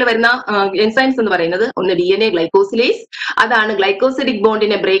റിപ്പയറിൽ വരുന്ന എൻസൈംസ് എന്ന് പറയുന്നത് ഒന്ന് DNA ഗ്ലൈക്കോസിലേസ്, അതാണ് ഗ്ലൈക്കോസിഡിക്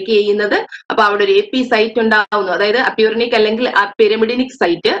ബോണ്ടിനെ ബ്രേക്ക് ചെയ്യുന്നത്. അപ്പൊ അവിടെ ഒരു AP സൈറ്റ് ഉണ്ടാവുന്നു, അതായത് അപ്യൂറിനിക് അല്ലെങ്കിൽ പിരമിഡിനിക്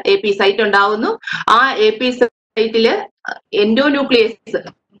സൈറ്റ് AP സൈറ്റ് ഉണ്ടാവുന്നു. ആ AP സൈറ്റില്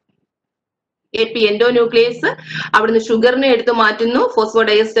AP എൻഡോന്യൂക്ലിയസ് അവിടുന്ന് ഷുഗറിനെ എടുത്ത് മാറ്റുന്നു,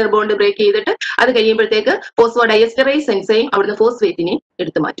 ഫോസ്ഫോഡൈഎസ്റ്റർ ബോണ്ട് ബ്രേക്ക് ചെയ്തിട്ട്. അത് കഴിയുമ്പോഴത്തേക്ക് ഫോസ്ഫോഡൈഎസ്റ്ററേസ് എൻസൈം അവിടുന്ന് ഫോസ്ഫേറ്റിനെ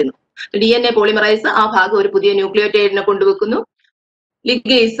എടുത്ത് മാറ്റുന്നു. DNA പോളിമറൈസ് ആ ഭാഗം ഒരു പുതിയ ന്യൂക്ലിയോടൈഡിനെ കൊണ്ടുവെക്കുന്നു.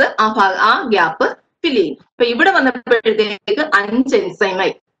 ലിഗേസ് ആ ഗ്യാപ്പ് ഫിൽ ചെയ്യും. അപ്പൊ ഇവിടെ വന്നപ്പോഴത്തേക്ക് 5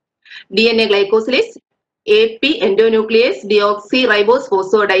 എൻസൈമായി. DNA ഗ്ലൈക്കോസിലേസ്, AP endonuclease, deoxyribose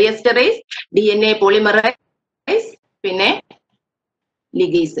ഫോസ്ഫോഡൈഎസ്റ്ററേസ്, DNA polymerise, പിന്നെ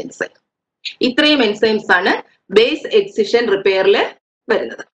ലിഗേസ് എൻസൈം. ഇത്രയും എൻസൈംസ് ആണ് ബേസ് എക്സിഷൻ റിപ്പയറിൽ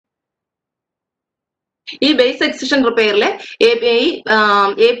വരുന്നത്. ഈ ബേസ് എക്സിഷൻ റിപ്പയറിലെ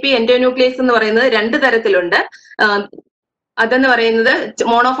AP എൻഡോന്യൂക്ലിയസ് എന്ന് പറയുന്നത് 2 തരത്തിലുണ്ട്. അതെന്ന് പറയുന്നത്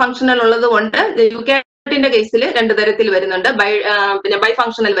മോണോ ഫങ്ഷണൽ ഉള്ളത് കൊണ്ട് യൂക്കാരിയോട്ടിന്റെ കേസിൽ 2 തരത്തിൽ വരുന്നുണ്ട്. പിന്നെ ബൈ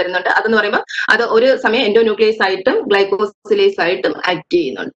ഫങ്ഷണൽ വരുന്നുണ്ട്. അതെന്ന് പറയുമ്പോൾ അത് ഒരു സമയം എൻഡോന്യൂക്ലിയസ് ആയിട്ടും ഗ്ലൈക്കോസിലേസ് ആയിട്ടും ആക്ട്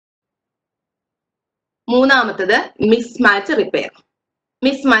ചെയ്യുന്നുണ്ട്. മൂന്നാമത്തത് മിസ്മാച്ച് റിപ്പയർ.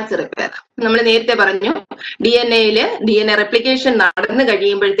 നമ്മൾ നേരത്തെ പറഞ്ഞു DNA റെപ്ലിക്കേഷൻ നടന്നു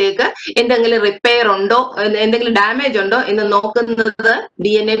കഴിയുമ്പോഴത്തേക്ക് എന്തെങ്കിലും റിപ്പയർ ഉണ്ടോ, എന്തെങ്കിലും ഡാമേജ് ഉണ്ടോ എന്ന് നോക്കുന്നത്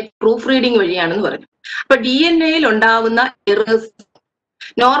DNA പ്രൂഫ് റീഡിംഗ് വഴിയാണെന്ന് പറഞ്ഞു. അപ്പൊ DNAയിൽ ഉണ്ടാവുന്ന എറേഴ്സ്,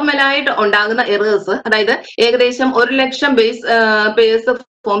 നോർമലായിട്ട് ഉണ്ടാകുന്ന എറേഴ്സ്, അതായത് ഏകദേശം 1,00,000 ബേസ് പേഴ്സ്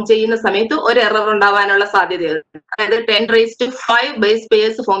ഫോം ചെയ്യുന്ന സമയത്ത് ഒരു എറർ ഉണ്ടാവാനുള്ള സാധ്യതയുണ്ട്. അതായത് 10⁵5 ബേസ്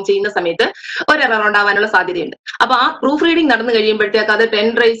പേഴ്സ് ഫോം ചെയ്യുന്ന സമയത്ത് ഒരു എറർ ഉണ്ടാവാനുള്ള സാധ്യതയുണ്ട്. അപ്പൊ ആ പ്രൂഫ് റീഡിംഗ് നടന്നു കഴിയുമ്പോഴത്തേക്ക് അത്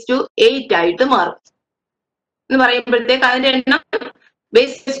 10⁸ ആയിട്ട് മാറും എന്ന് പറയുമ്പോഴത്തേക്ക് അതിന്റെ എണ്ണം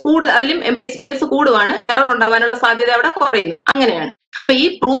ബേസ് കൂടുവാണ്, എറർ ഉണ്ടാവാനുള്ള സാധ്യത അവിടെ കുറയുന്നു. അങ്ങനെയാണ്. അപ്പൊ ഈ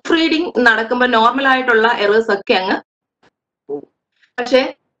പ്രൂഫ് റീഡിംഗ് നടക്കുമ്പോൾ നോർമൽ ആയിട്ടുള്ള എറേഴ്സ് ഒക്കെ അങ്ങ് പോകും. പക്ഷെ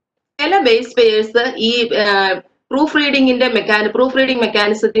ചില ബേസ് പേഴ്സ് ഈ പ്രൂഫ് റീഡിംഗ്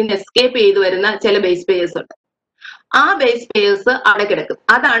മെക്കാനിസത്തിന് എസ്കേപ്പ് ചെയ്ത് വരുന്ന ചില ബേസ് പേഴ്സ് ഉണ്ട്. ആ ബേസ് പേഴ്സ് അവിടെ കിടക്കും.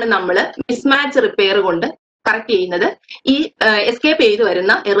 അതാണ് നമ്മൾ മിസ്മാച്ച് റിപ്പയർ കൊണ്ട് കറക്റ്റ് ചെയ്യുന്നത്. ഈ എസ്കേപ്പ് ചെയ്ത്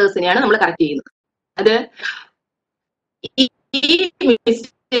വരുന്ന എറേഴ്സിനെയാണ് നമ്മൾ കറക്റ്റ് ചെയ്യുന്നത്. അത് ഈ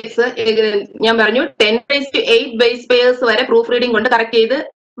മിസ്റ്റേക്സ് ഞാൻ പറഞ്ഞു 10⁸ ബേസ് പേഴ്സ് വരെ പ്രൂഫ് റീഡിംഗ് കൊണ്ട് കറക്റ്റ് ചെയ്ത്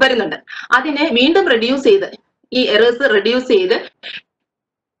വരുന്നുണ്ട്. അതിനെ വീണ്ടും റെഡ്യൂസ് ചെയ്ത് ഈ എറേഴ്സ് റെഡ്യൂസ് ചെയ്ത്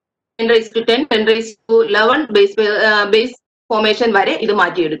 10⁻10, 10⁻11 ബേസ് ഫോർമേഷൻ വരെ ഇത്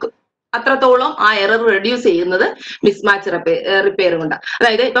മാറ്റിയെടുക്കും. അത്രത്തോളം ആ എറർ റെഡ്യൂസ് ചെയ്യുന്നത് മിസ്മാച്ച് റിപ്പയർ കൊണ്ടാണ്.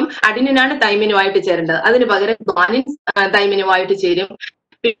 അതായത് ഇപ്പം അഡിനിനാണ് തൈമിനുമായിട്ട് ചേരേണ്ടത്, അതിന് പകരം ഗ്വാനിൻ തൈമിനുമായിട്ട് ചേരും.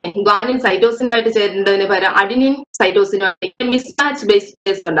 പിന്നെ ഗ്വാനിൻ സൈറ്റോസിനുമായിട്ട് ചേരേണ്ടതിന് പകരം അഡിനിൻ സൈറ്റോസിനുമായിട്ട് മിസ്മാച്ച് ബേസ്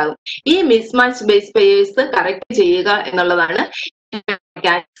പേയേഴ്സ് ഉണ്ടാകും. ഈ മിസ്മാച്ച് ബേസ് പേയേഴ്സ് കറക്റ്റ് ചെയ്യുക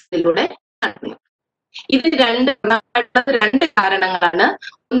എന്നുള്ളതാണ് ിലൂടെ നടക്കുന്നത്. ഇത് രണ്ട് കാരണങ്ങളാണ്.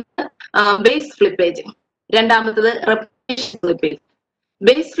 ഒന്ന് ബേസ് ഫ്ലിപ്പേജ്, രണ്ടാമത്തത് റെപ്ലിക്കേഷൻ ഫ്ലിപ്പേജ്.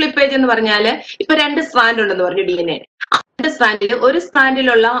 ബേസ് ഫ്ലിപ്പേജ് എന്ന് പറഞ്ഞാല് ഇപ്പൊ 2 സ്ട്രാൻഡ് ഉണ്ടെന്ന് പറഞ്ഞു DNA. ആ 2 സ്ട്രാൻഡിൽ ഒരു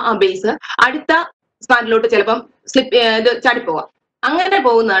സ്ട്രാൻഡിലുള്ള ആ ബേസ് അടുത്ത സ്ട്രാൻഡിലോട്ട് ചിലപ്പം ചാടിപ്പോവാം. അങ്ങനെ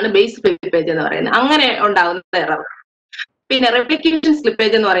പോകുന്നതാണ് ബേസ് ഫ്ലിപ്പേജ് എന്ന് പറയുന്നത്. അങ്ങനെ ഉണ്ടാകുന്ന എറർ. പിന്നെ റെപ്ലിക്കേഷൻ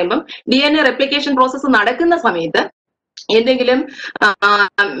സ്ലിപ്പേജ് എന്ന് പറയുമ്പോൾ DNA റെപ്ലിക്കേഷൻ പ്രോസസ്സ് നടക്കുന്ന സമയത്ത് എന്തെങ്കിലും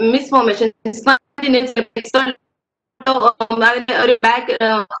മിസ്ഫോർമേഷൻ അതിന്റെ ഒരു ബാക്ക്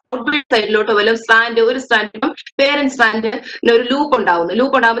ഔട്ട്ബിൽഡ് സൈഡിലോട്ട് വല്ല ഒരു സ്ട്രാൻഡ് പേരന്റ് സ്ട്രാൻഡ് ഒരു ലൂപ്പ്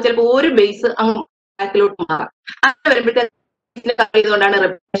ഉണ്ടാകുമ്പോൾ ചിലപ്പോൾ ഒരു ബേസ് അങ്ങ് ബാക്കിലോട്ട് മാറാം. അങ്ങനെ വരുമ്പോഴത്തേക്ക് ചെയ്തുകൊണ്ടാണ്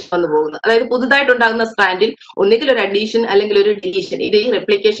റെപ്ലിക്കേഷൻ വന്നു പോകുന്നത്. അതായത് പുതുതായിട്ട് ഉണ്ടാകുന്ന സ്ട്രാൻഡിൽ ഒന്നുകിൽ ഒരു അഡീഷൻ അല്ലെങ്കിൽ ഒരു ഡിലീഷൻ, ഇത് ഈ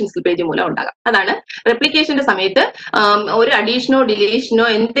റെപ്ലിക്കേഷൻ സ്ലിപ്പേജ് മൂലം ഉണ്ടാകാം. അതാണ് റെപ്ലിക്കേഷന്റെ സമയത്ത് ഒരു അഡീഷനോ ഡിലീഷനോ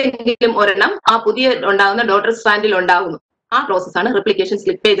എന്തെങ്കിലും ഒരെണ്ണം ആ പുതിയ ഉണ്ടാകുന്ന ഡോട്ടർ സ്ട്രാൻഡിൽ ഉണ്ടാകുന്നു. ആ പ്രോസസ്സാണ് റെപ്ലിക്കേഷൻ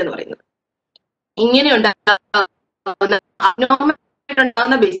സ്ലിപ്പേജ് എന്ന് പറയുന്നത്. ഇങ്ങനെ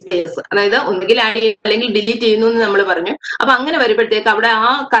ഉണ്ടാകുന്ന ബേസ് പേയേഴ്സ്, അതായത് ഒന്നുകിൽ ആഡ് ചെയ്യും അല്ലെങ്കിൽ ഡിലീറ്റ് ചെയ്യുന്നു എന്ന് നമ്മൾ പറഞ്ഞു. അപ്പൊ അങ്ങനെ വരുമ്പോഴത്തേക്ക് അവിടെ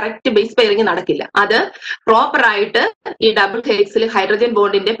ആ കറക്റ്റ് ബേസ് പെയറിംഗ് നടക്കില്ല. അത് പ്രോപ്പർ ആയിട്ട് ഈ ഡബിൾ ഹെലിക്സിൽ ഹൈഡ്രജൻ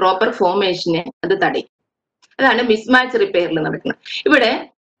ബോണ്ടിന്റെ പ്രോപ്പർ ഫോർമേഷനെ അത് തടയും. അതാണ് മിസ്മാച്ച് റിപ്പയറിൽ നടക്കുന്നത്. ഇവിടെ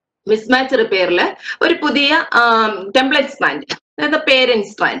മിസ്മാച്ച് റിപ്പയറിൽ ഒരു പുതിയ ടെംപ്ലേറ്റ് സ്ട്രാൻഡ്, അതായത് പേരന്റ്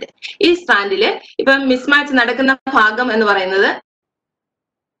സ്ട്രാൻഡ്, ഈ സ്ട്രാൻഡില് ഇപ്പൊ മിസ്മാച്ച് നടക്കുന്ന ഭാഗം എന്ന് പറയുന്നത്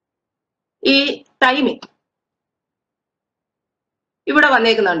ഈ തൈമിൻ ഇവിടെ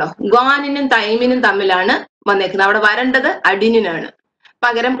വന്നേക്കുന്നുണ്ടോ, ഗ്വാനിനും തൈമിനും തമ്മിലാണ് വന്നേക്കുന്നത്. അവിടെ വരേണ്ടത് അഡിനിനാണ്,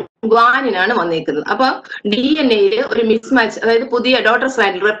 പകരം ഗ്വാനിനാണ് വന്നേക്കുന്നത്. അപ്പൊ DNA ഒരു മിസ്മാച്ച്, അതായത് പുതിയ ഡോട്ടർ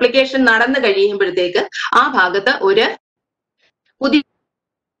സ്ട്രാൻഡ് റെപ്ലിക്കേഷൻ നടന്നു കഴിയുമ്പോഴത്തേക്ക് ആ ഭാഗത്ത് ഒരു പുതിയ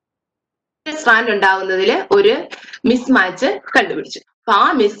സ്ട്രാൻഡ് ഉണ്ടാവുന്നതിൽ ഒരു മിസ്മാച്ച് കണ്ടുപിടിച്ചു. അപ്പൊ ആ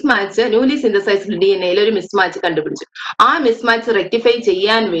മിസ്മാച്ച് ന്യൂലി സിന്തസൈസ്ഡ് DNA ഒരു മിസ്മാച്ച് കണ്ടുപിടിച്ചു. ആ മിസ്മാച്ച് റെക്ടിഫൈ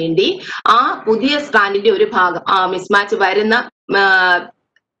ചെയ്യാൻ വേണ്ടി ആ പുതിയ സ്ട്രാൻഡിന്റെ ഒരു ഭാഗം, ആ മിസ്മാച്ച് വരുന്ന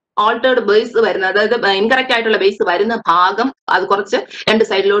ഓൾട്ടേർഡ് ബേസ് വരുന്ന, അതായത് ഇൻകറക്റ്റ് ആയിട്ടുള്ള ബേസ് വരുന്ന ഭാഗം അത് കുറച്ച് 2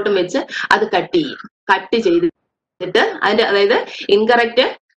 സൈഡിലോട്ടും വെച്ച് അത് കട്ട് ചെയ്തിട്ട് അതിന്റെ, അതായത് ഇൻകറക്റ്റ്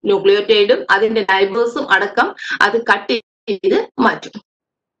ന്യൂക്ലിയോറ്റൈഡും അതിന്റെ നൈബേഴ്സും അടക്കം അത് കട്ട് ചെയ്ത്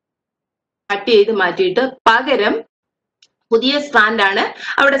മാറ്റിയിട്ട് പകരം പുതിയ സ്ട്രാൻഡ് ആണ്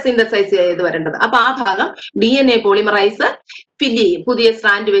അവിടെ സിന്തസൈസ് ചെയ്ത് വരേണ്ടത്. അപ്പൊ ആ ഭാഗം DNA പോളിമറൈസ് ഫില്ല് ചെയ്യും. പുതിയ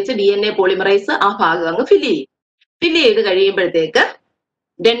സ്ട്രാൻഡ് വെച്ച് DNA പോളിമറൈസ് ആ ഭാഗം അങ്ങ് ഫില്ല് ചെയ്ത് കഴിയുമ്പോഴത്തേക്ക്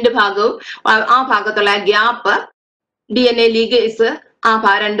 2 ഭാഗവും ആ ഭാഗത്തുള്ള ഗ്യാപ്പ് DNA ലീഗേസ് ആ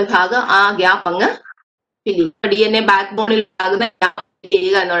 2 ഭാഗം ആ ഗ്യാപ്പ് അങ്ങ് ഫില്ല് ചെയ്യും. DNA ബാക്ക് ബോണിൽ ആകുന്ന ഗ്യാപ്പ് ഫില്ല്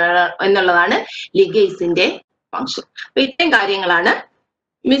ചെയ്യുക എന്നുള്ളതാണ് ലിഗേസിന്റെ ഫംഗ്ഷൻ. അപ്പൊ ഇത്രയും കാര്യങ്ങളാണ്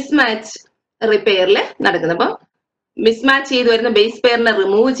മിസ്മാച്ച് റിപ്പയറിൽ നടക്കുന്നത്. അപ്പം മിസ്മാച്ച് ചെയ്ത് വരുന്ന ബേസ് പെയറിനെ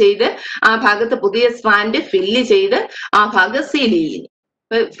റിമൂവ് ചെയ്ത് ആ ഭാഗത്ത് പുതിയ സ്ട്രാൻഡ് ഫില്ല് ചെയ്ത് ആ ഭാഗം സീൽ ചെയ്യുന്നു.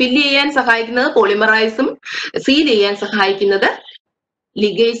 ഫില്ല് ചെയ്യാൻ സഹായിക്കുന്നത് പോളിമറൈസും സീൽ ചെയ്യാൻ സഹായിക്കുന്നത്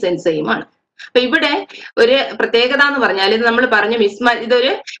ലിഗേസ് എൻസൈമാണ്. അപ്പൊ ഇവിടെ ഒരു പ്രത്യേകത എന്ന് പറഞ്ഞാൽ, ഇത് നമ്മൾ പറഞ്ഞു മിസ്മാച്ച്,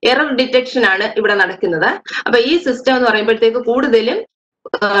 ഇതൊരു എറർ ഡിറ്റക്ഷൻ ആണ് ഇവിടെ നടക്കുന്നത്. അപ്പൊ ഈ സിസ്റ്റം എന്ന് പറയുമ്പോഴത്തേക്ക് കൂടുതലും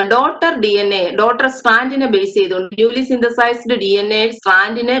ഡോട്ടർ സ്ട്രാൻഡിനെ ബേസ് ചെയ്തുകൊണ്ട്, ന്യൂലി സിന്തസൈസ്ഡ് DNA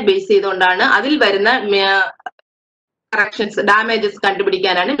സ്ട്രാൻഡിനെ ബേസ് ചെയ്തുകൊണ്ടാണ് അതിൽ വരുന്ന കറക്ഷൻസ്, ഡാമേജസ്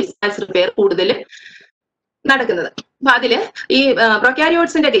കണ്ടുപിടിക്കാനാണ് മിസ്മാച്ച് റിപ്പയർ കൂടുതൽ നടക്കുന്നത്. അപ്പൊ അതില് ഈ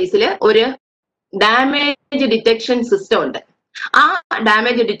പ്രൊക്കാരിയോട്സിന്റെ കേസിൽ ഒരു ഡാമേജ് ഡിറ്റക്ഷൻ സിസ്റ്റം ഉണ്ട്. ആ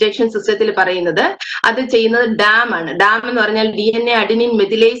ഡാമേജ് ഡിറ്റക്ഷൻ സിസ്റ്റത്തിൽ പറയുന്നത് അത് ചെയ്യുന്നത് ഡാം ആണ്. ഡാം എന്ന് പറഞ്ഞാൽ DNA അഡിനിൻ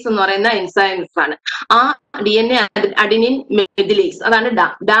മെഥിലേസ് എന്ന് പറയുന്ന എൻസൈംസ് ആണ്. ആ DNA അഡിനിൻ മെഥിലേസ്, അതാണ്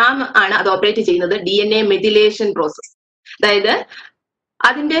ഡാം ആണ് അത് ഓപ്പറേറ്റ് ചെയ്യുന്നത്. DNA മെഥിലേഷൻ പ്രോസസ്, അതായത്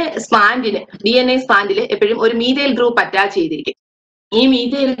അതിന്റെ സ്പാൻഡിന്, DNA സ്പാൻഡില് എപ്പോഴും ഒരു മീഥൈൽ ഗ്രൂപ്പ് അറ്റാച്ച് ചെയ്തിരിക്കും. ഈ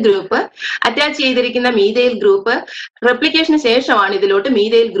മീഥൈൽ ഗ്രൂപ്പ് അറ്റാച്ച് ചെയ്തിരിക്കുന്ന മീഥൈൽ ഗ്രൂപ്പ് റെപ്ലിക്കേഷന് ശേഷമാണ് ഇതിലോട്ട്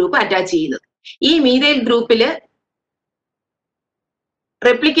മീഥൈൽ ഗ്രൂപ്പ് അറ്റാച്ച് ചെയ്യുന്നത്. ഈ മീഥൈൽ ഗ്രൂപ്പില്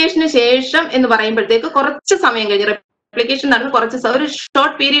റെപ്ലിക്കേഷന് ശേഷം എന്ന് പറയുമ്പോഴത്തേക്ക് കുറച്ച് സമയം കഴിഞ്ഞ്, റെപ്ലിക്കേഷൻ നടന്ന് ഒരു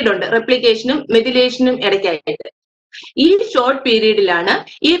ഷോർട്ട് പീരീഡ് ഉണ്ട് റെപ്ലിക്കേഷനും മെഥിലേഷനും ഇടയ്ക്കായിട്ട്. ഈ ഷോർട്ട് പീരീഡിലാണ്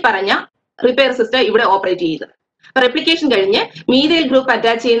ഈ പറഞ്ഞ റിപ്പയർ സിസ്റ്റം ഇവിടെ ഓപ്പറേറ്റ് ചെയ്യുന്നത്. റെപ്ലിക്കേഷൻ കഴിഞ്ഞ് മീഥൈൽ ഗ്രൂപ്പ്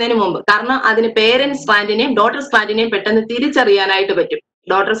അറ്റാച്ച് ചെയ്യുന്നതിന് മുമ്പ്, കാരണം അതിന് പേരന്റ് സ്ട്രാൻഡിനെയും ഡോട്ടർ സ്ട്രാൻഡിനെയും പെട്ടെന്ന് തിരിച്ചറിയാനായിട്ട് പറ്റും.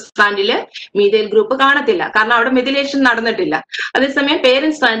 ഡോട്ടർ സ്ട്രാൻഡില് മീഥൈൽ ഗ്രൂപ്പ് കാണത്തില്ല, കാരണം അവിടെ മെഥിലേഷൻ നടന്നിട്ടില്ല. അതേസമയം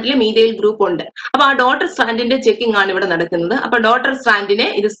പേരന്റ് സ്ട്രാൻഡിൽ മീഥൈൽ ഗ്രൂപ്പ് ഉണ്ട്. അപ്പൊ ആ ഡോട്ടർ സ്ട്രാൻഡിന്റെ ചെക്കിംഗ് ആണ് ഇവിടെ നടക്കുന്നത്. അപ്പൊ ഡോട്ടർ സ്ട്രാൻഡിനെ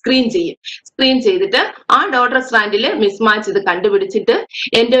ഇത് സ്ക്രീൻ ചെയ്യും. സ്ക്രീൻ ചെയ്തിട്ട് ആ ഡോട്ടർ സ്ട്രാൻഡിൽ മിസ്മാച്ച് ഇത് കണ്ടുപിടിച്ചിട്ട്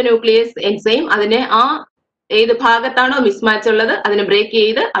എൻഡോന്യൂക്ലിയസ് എൻസൈം അതിനെ ആ ഏത് ഭാഗത്താണോ മിസ്മാച്ച് ഉള്ളത് അതിനെ ബ്രേക്ക്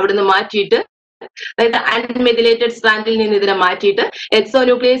ചെയ്ത് അവിടുന്ന് മാറ്റിയിട്ട്, അതായത് അൺമെഥിലേറ്റഡ് സ്ട്രാൻഡിൽ നിന്ന് ഇതിനെ മാറ്റിയിട്ട്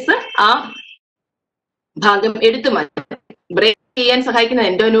എക്സോന്യൂക്ലിയസ് ആ ഭാഗം എടുത്തു മാറ്റും. ബ്രേക്ക് ചെയ്യാൻ സഹായിക്കുന്ന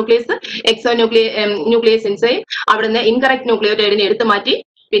എൻഡോന്യൂക്ലിയസ്, ന്യൂക്ലിയസ് എൻസൈം അവിടുന്ന് ഇൻകറക്റ്റ് ന്യൂക്ലിയോടൈഡിനെ എടുത്തു മാറ്റി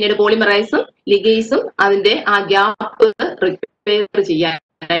പിന്നീട് പോളിമറൈസും ലിഗേസും അതിന്റെ ആ ഗ്യാപ്പ് റിപ്പയർ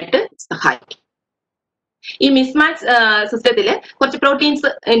ചെയ്യാനായിട്ട് സഹായിക്കും. ഈ മിസ്മാച്ച് സിസ്റ്റത്തില് കുറച്ച് പ്രോട്ടീൻസ്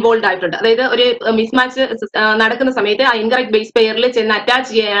ഇൻവോൾവ് ആയിട്ടുണ്ട്. അതായത് ഒരു മിസ്മാച്ച് നടക്കുന്ന സമയത്ത് ആ ഇൻകറക്റ്റ് ബേസ് പെയറിൽ ചെന്ന് അറ്റാച്ച്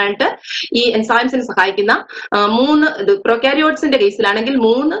ചെയ്യാനായിട്ട് ഈ എൻസൈംസിന് സഹായിക്കുന്ന 3 പ്രൊകാരിയോട്സിന്റെ കേസിലാണെങ്കിൽ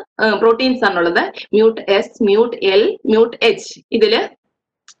 3 പ്രോട്ടീൻസ് ആണുള്ളത്. Mute S, mute L, mute H. ഇതില്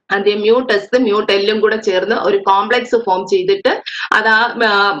ആദ്യം മ്യൂട്ട് എസ് മ്യൂട്ട് എല്ലും കൂടെ ചേർന്ന് ഒരു കോംപ്ലക്സ് ഫോം ചെയ്തിട്ട് അത്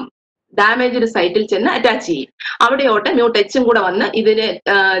ഡാമേജ്ഡ് സൈറ്റിൽ ചെന്ന് അറ്റാച്ച് ചെയ്യും. അവിടെയോട്ട് മ്യൂട്ട് എച്ചും കൂടെ വന്ന് ഇതിന്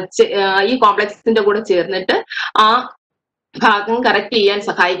ഈ കോംപ്ലക്സിന്റെ കൂടെ ചേർന്നിട്ട് ആ ഭാഗം കറക്റ്റ് ചെയ്യാൻ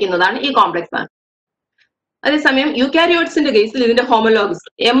സഹായിക്കുന്നതാണ് ഈ കോംപ്ലക്സ് ആണ്. അതേസമയം യൂകാരിയോട്സിന്റെ കേസിൽ ഇതിന്റെ ഹോമോലോഗ്സ്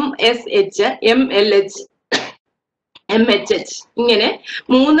MSH, MLH, MHH ഇങ്ങനെ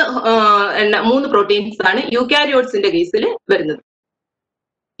 3 പ്രോട്ടീൻസ് ആണ് യൂകാരിയോട്സിന്റെ കേസിൽ വരുന്നത്.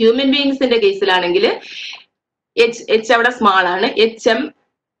 ഹ്യൂമൻ ബീയിങ്സിന്റെ കേസിലാണെങ്കിൽ എച്ച് അവിടെ സ്മാൾ ആണ്. HM,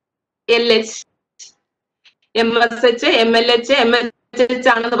 LH, MSH, MLH, MHH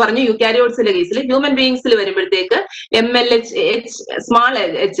ആണെന്ന് പറഞ്ഞു യൂകാരിയോട്സിന്റെ കേസിൽ. ഹ്യൂമൻ ബീയിങ്സിൽ വരുമ്പോഴത്തേക്ക് MLH, സ്മാൾ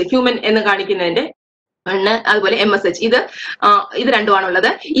എച്ച് ഹ്യൂമൻ എന്ന് കാണിക്കുന്നതിന്റെ അതുപോലെ MSH ഇത് രണ്ടുമാണുള്ളത്.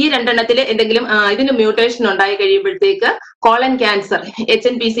 ഈ രണ്ടെണ്ണത്തിൽ എന്തെങ്കിലും ഇതിന് മ്യൂട്ടേഷൻ ഉണ്ടായി കഴിയുമ്പോഴത്തേക്ക് കോളൻ ക്യാൻസർ,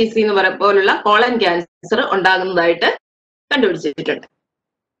 HNPCC എന്ന് പോലുള്ള കോളൻ ക്യാൻസർ ഉണ്ടാകുന്നതായിട്ട് കണ്ടുപിടിച്ചിട്ടുണ്ട്.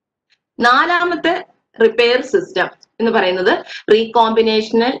 4ാമത്തെ റിപ്പയർ സിസ്റ്റം എന്ന് പറയുന്നത്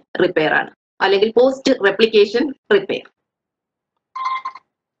റീകോമ്പിനേഷണൽ റിപ്പയർ ആണ്, അല്ലെങ്കിൽ പോസ്റ്റ് റെപ്ലിക്കേഷൻ റിപ്പയർ.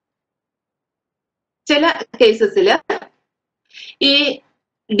 ചില കേസസിൽ ഈ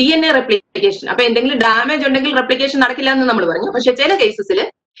DNA റെപ്ലിക്കേഷൻ, അപ്പൊ എന്തെങ്കിലും ഡാമേജ് ഉണ്ടെങ്കിൽ റെപ്ലിക്കേഷൻ നടക്കില്ല എന്ന് നമ്മൾ പറഞ്ഞു. പക്ഷെ ചില കേസസിൽ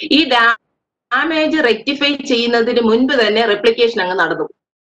ഈ ഡാമേജ് റെക്ടിഫൈ ചെയ്യുന്നതിന് മുൻപ് തന്നെ റെപ്ലിക്കേഷൻ അങ്ങ് നടന്നു.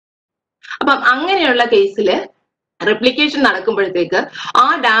 അപ്പം അങ്ങനെയുള്ള കേസിൽ റെപ്ലിക്കേഷൻ നടക്കുമ്പോഴത്തേക്ക് ആ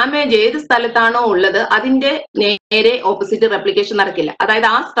ഡാമേജ് ഏത് സ്ഥലത്താണോ ഉള്ളത് അതിന്റെ നേരെ ഓപ്പോസിറ്റ് റെപ്ലിക്കേഷൻ നടക്കില്ല. അതായത്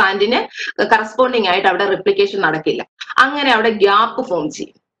ആ സ്ട്രാൻഡിന് കറസ്പോണ്ടിങ് ആയിട്ട് അവിടെ റെപ്ലിക്കേഷൻ നടക്കില്ല. അങ്ങനെ അവിടെ ഗ്യാപ്പ് ഫോം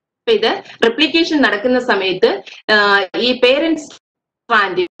ചെയ്യും. അപ്പൊ ഇത് റെപ്ലിക്കേഷൻ നടക്കുന്ന സമയത്ത് ഈ പേരന്റ്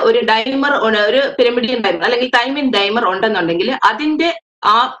സ്ട്രാൻഡ് ഒരു ഡൈമർ, ഒരു പിരമിഡിയൻ ഡൈമർ അല്ലെങ്കിൽ തൈമിൻ ഡൈമർ ഉണ്ടെന്നുണ്ടെങ്കിൽ അതിന്റെ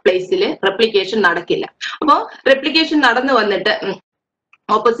ആ പ്ലേസിൽ റെപ്ലിക്കേഷൻ നടക്കില്ല. അപ്പോ റെപ്ലിക്കേഷൻ നടന്നു വന്നിട്ട്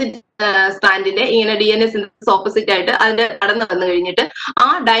ഓപ്പോസിറ്റ് സ്ട്രാൻഡിന്റെ ഇങ്ങനെ DNA സിന്തസിസ് ഓപ്പോസിറ്റ് ആയിട്ട് അതിന്റെ കടന്നു വന്നു കഴിഞ്ഞിട്ട് ആ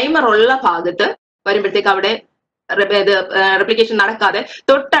ഡൈമർ ഉള്ള ഭാഗത്ത് വരുമ്പോഴത്തേക്ക് അവിടെ റെപ്ലിക്കേഷൻ നടക്കാതെ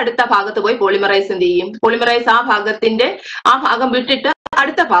തൊട്ടടുത്ത ഭാഗത്ത് പോയി പോളിമറൈസ് എന്ത് ചെയ്യും? പോളിമറൈസ് ആ ഭാഗം വിട്ടിട്ട്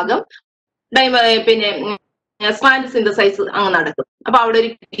അടുത്ത ഭാഗം പിന്നെ സ്ട്രാൻഡ് സിന്തസൈസ് അങ്ങ് നടക്കും. അപ്പൊ അവിടെ ഒരു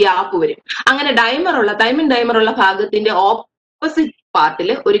ഗ്യാപ്പ് വരും. അങ്ങനെ തൈമിൻ ഡൈമർ ഉള്ള ഭാഗത്തിന്റെ ഓപ്പോസിറ്റ് പാർട്ടിൽ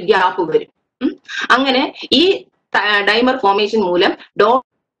ഒരു ഗ്യാപ്പ് വരും. അങ്ങനെ ഈ ഡൈമർ ഫോർമേഷൻ മൂലം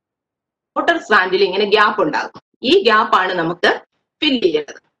ഡോട്ടർ സ്ട്രാൻഡിൽ ഇങ്ങനെ ഗ്യാപ്പ് ഉണ്ടാകും. ഈ ഗ്യാപ്പാണ് നമുക്ക് ഫില്ല്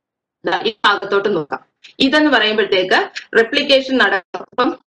ചെയ്യേണ്ടത്. ഈ ഭാഗത്തോട്ട് നോക്കാം. ഇതെന്ന് പറയുമ്പോഴത്തേക്ക് റെപ്ലിക്കേഷൻ നടക്കും.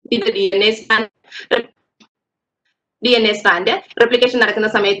 ഇത് DNA സ്ട്രാൻഡ് റെപ്ലിക്കേഷൻ നടക്കുന്ന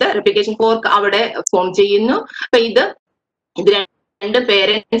സമയത്ത് റെപ്ലിക്കേഷൻ ഫോർക്ക് അവിടെ ഫോം ചെയ്യുന്നു. അപ്പൊ ഇത് 2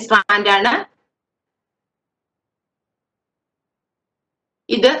 പേരന്റ് സ്ട്രാൻഡാണ്.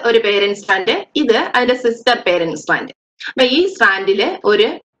 ഇത് ഒരു പേരന്റ് സ്ട്രാൻഡ്, ഇത് അതിന്റെ സിസ്റ്റർ പേരന്റ് സ്ട്രാൻഡ്. അപ്പൊ ഈ സ്ട്രാൻഡില് ഒരു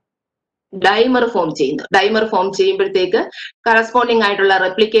ഡൈമർ ഫോം ചെയ്യുന്നു. ഡൈമർ ഫോം ചെയ്യുമ്പോഴത്തേക്ക് കറസ്പോണ്ടിങ് ആയിട്ടുള്ള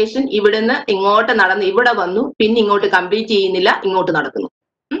റെപ്ലിക്കേഷൻ ഇവിടുന്ന് ഇങ്ങോട്ട് നടന്ന് ഇവിടെ വന്നു, പിന്നെ ഇങ്ങോട്ട് കംപ്ലീറ്റ് ചെയ്യുന്നില്ല, ഇങ്ങോട്ട് നടക്കുന്നു.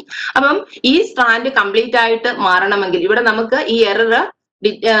 അപ്പം ഈ സ്ട്രാൻഡ് കംപ്ലീറ്റ് ആയിട്ട് മാറണമെങ്കിൽ ഇവിടെ നമുക്ക് ഈ എറർ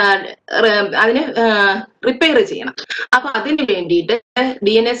അതിന് റിപ്പയർ ചെയ്യണം. അപ്പൊ അതിന് വേണ്ടിയിട്ട്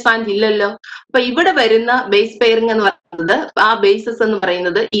DNA സ്ട്രാൻഡ് ഇല്ലല്ലോ. അപ്പൊ ഇവിടെ വരുന്ന ബേസ് പെയറിംഗ് എന്ന് പറയുന്നത്, ആ ബേസസ് എന്ന്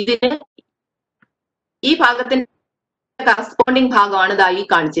പറയുന്നത് ഇതിന് ഈ ഭാഗത്തിന്റെ കറസ്പോണ്ടിങ് ഭാഗമാണ് ഈ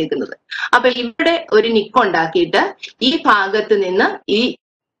കാണിച്ചേക്കുന്നത്. അപ്പൊ ഇവിടെ ഒരു നിക്ക് ഉണ്ടാക്കിയിട്ട് ഈ ഭാഗത്ത് നിന്ന് ഈ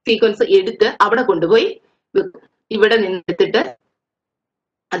സീക്വൻസ് എടുത്ത് അവിടെ കൊണ്ടുപോയി വെക്കും. ഇവിടെ നിന്നെടുത്തിട്ട്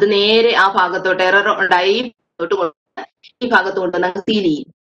അത് നേരെ ആ ഭാഗത്തോട്ട് എറർ ഉണ്ടായി ഈ ഭാഗത്ത് കൊണ്ടുവന്ന് സീൽ ചെയ്യും.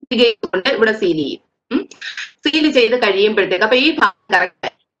 കൊണ്ട് ഇവിടെ സീൽ ചെയ്യും. സീൽ ചെയ്ത് കഴിയുമ്പോഴത്തേക്ക് അപ്പൊ ഈ ഭാഗം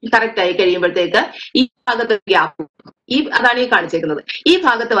കറക്റ്റ് ആയി കഴിയുമ്പോഴത്തേക്ക് ഈ ഭാഗത്ത് ഗ്യാപ്പ്, അതാണ് ഈ കാണിച്ചേക്കുന്നത്. ഈ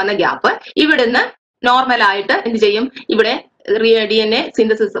ഭാഗത്ത് വന്ന ഗ്യാപ്പ് ഇവിടുന്ന് നോർമൽ ആയിട്ട് എന്ത് ചെയ്യും? ഇവിടെ DNA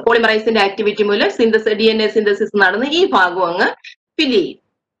സിന്തസിസ്, പോളിമറൈസിന്റെ ആക്ടിവിറ്റി മൂലം DNA സിന്തസിസ് നടന്ന് ഈ ഭാഗം അങ്ങ് ഫില്ല് ചെയ്യും.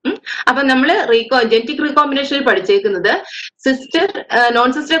 അപ്പൊ നമ്മള് genetic റീകോമ്പിനേഷനിൽ പഠിച്ചേക്കുന്നത് sister non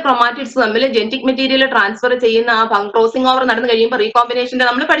sister chromatids തമ്മിൽ ജെനറ്റിക് മെറ്റീരിയൽ ട്രാൻസ്ഫർ ചെയ്യുന്ന ആ ക്രോസിംഗ് ഓവർ നടന്നു കഴിയുമ്പോൾ റീകോമ്പിനേഷന്റെ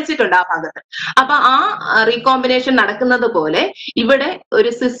നമ്മൾ പഠിച്ചിട്ടുണ്ട് ആ ഭാഗത്ത്. അപ്പൊ ആ റീകോമ്പിനേഷൻ നടക്കുന്നത് പോലെ ഇവിടെ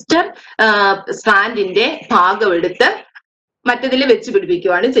ഒരു സിസ്റ്റർ സ്ട്രാൻഡിന്റെ ഭാഗം എടുത്ത് മറ്റതിൽ വെച്ച്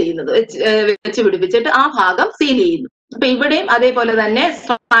പിടിപ്പിക്കുകയാണ് ചെയ്യുന്നത്. വെച്ച് പിടിപ്പിച്ചിട്ട് ആ ഭാഗം സീൽ ചെയ്യുന്നു. അപ്പൊ ഇവിടെയും അതേപോലെ തന്നെ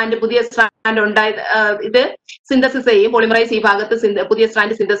പുതിയ സ്ട്രാൻഡ് ഇത് സിന്തസിസ് ചെയ്യും. പോളിമറൈസ് ഈ ഭാഗത്ത് പുതിയ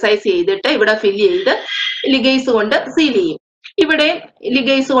സ്ട്രാൻഡ് സിന്തസൈസ് ചെയ്തിട്ട് ഇവിടെ ഫില്ല് ചെയ്ത് ലിഗേസ് കൊണ്ട് സീൽ ചെയ്യും. ഇവിടെ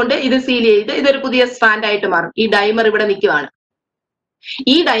ലിഗേസ് കൊണ്ട് ഇത് സീൽ ചെയ്ത് ഇതൊരു പുതിയ സ്ട്രാൻഡ് ആയിട്ട് മാറും. ഈ ഡൈമർ ഇവിടെ നിൽക്കുവാണ്.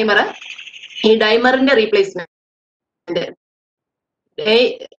 ഈ ഡൈമറിന്റെ റീപ്ലേസ്മെന്റ്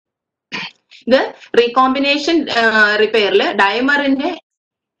ഇത് റീകോമ്പിനേഷൻ റിപ്പയറിൽ ഡൈമറിന്റെ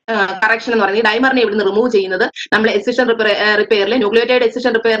കറക്ഷൻ എന്ന് പറഞ്ഞാൽ ഡൈമറിനെ ഇവിടുന്ന് റിമൂവ് ചെയ്യുന്നത് നമ്മൾ എക്സിഷൻ റിപ്പയറിൽ ന്യൂക്ലിയോടൈഡ്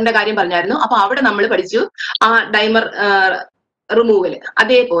എക്സിഷൻ റിപ്പയറിന്റെ കാര്യം പറഞ്ഞായിരുന്നു. അപ്പൊ അവിടെ നമ്മൾ പഠിച്ചു ആ ഡൈമർ റിമൂവൽ.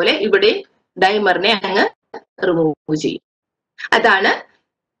 അതേപോലെ ഇവിടെ ഡൈമറിനെ അങ്ങ് റിമൂവ് ചെയ്യും. അതാണ്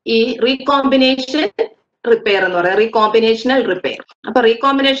ഈ റീകോമ്പിനേഷൻ റിപ്പയർ എന്ന് പറയുന്നത്, റീകോമ്പിനേഷണൽ റിപ്പയർ. അപ്പൊ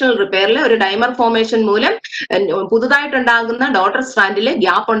റീകോമ്പിനേഷണൽ റിപ്പയറിൽ ഒരു ഡൈമർ ഫോർമേഷൻ മൂലം പുതുതായിട്ടുണ്ടാകുന്ന ഡോട്ടർ സ്ട്രാൻഡിൽ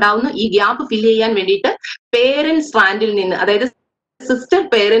ഗ്യാപ്പ് ഉണ്ടാവുന്നു. ഈ ഗ്യാപ്പ് ഫില്ല് ചെയ്യാൻ വേണ്ടിയിട്ട് പേരന്റ് സ്ട്രാൻഡിൽ നിന്ന്, അതായത് സിസ്റ്റർ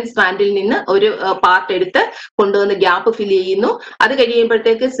പേരന്റ് സ്ട്രാൻഡിൽ നിന്ന് ഒരു പാർട്ട് എടുത്ത് കൊണ്ടുവന്ന് ഗ്യാപ്പ് ഫില്ല് ചെയ്യുന്നു. അത്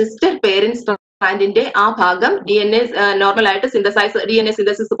കഴിയുമ്പോഴത്തേക്ക് സിസ്റ്റർ പേരന്റ് സ്ട്രാൻഡിന്റെ ആ ഭാഗം DNA നോർമൽ ആയിട്ട് DNA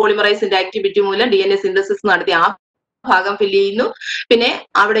സിന്തസിസ് പോളിമറൈസിന്റെ ആക്ടിവിറ്റി മൂലം DNA സിന്തസിസ് നടത്തി ആ ഭാഗം ഫില്ല് ചെയ്യുന്നു. പിന്നെ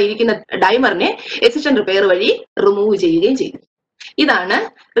അവിടെ ഇരിക്കുന്ന ഡൈമറിനെ എക്സിഷൻ റിപ്പയർ വഴി റിമൂവ് ചെയ്യുകയും ചെയ്യുന്നു. ഇതാണ്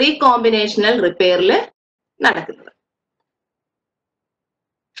റീകോമ്പിനേഷണൽ റിപ്പയറിൽ നടക്കുന്നത്.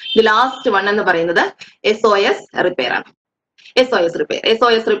 ദി ലാസ്റ്റ് വൺ എന്ന് പറയുന്നത് SOS റിപ്പയർ ആണ്. SOS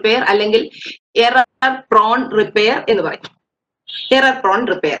റിപ്പയർ അല്ലെങ്കിൽ എറർ പ്രോൺ റിപ്പയർ എന്ന് പറയും. എറർ പ്രോൺ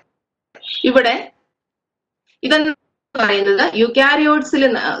റിപ്പയർ ഇവിടെ ഇതെന്ന് പറയുന്നത്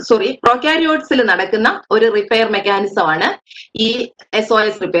പ്രോകാരിയോട്സിൽ നടക്കുന്ന ഒരു റിപ്പയർ മെക്കാനിസം ആണ് ഈ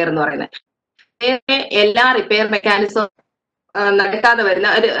SOS റിപ്പയർ എന്ന് പറയുന്നത്. എല്ലാ റിപ്പയർ മെക്കാനിസം നടക്കാതെ വരുന്ന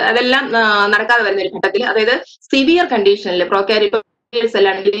അതെല്ലാം നടക്കാതെ വരുന്ന ഒരു ഘട്ടത്തിൽ, അതായത് സിവിയർ കണ്ടീഷനിൽ പ്രോകാരിയോട്ട് സെൽ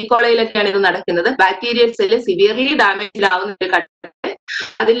ആണെങ്കിൽ ഈ കോളയിലൊക്കെയാണ് ഇത് നടക്കുന്നത്. ബാക്ടീരിയൽ സെല്ല് സിവിയർലി ഡാമേജ് ആവുന്ന ഒരു ഘട്ടത്തിൽ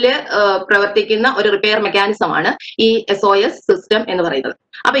അതിൽ പ്രവർത്തിക്കുന്ന ഒരു റിപ്പയർ മെക്കാനിസം ആണ് ഈ SOS സിസ്റ്റം എന്ന് പറയുന്നത്.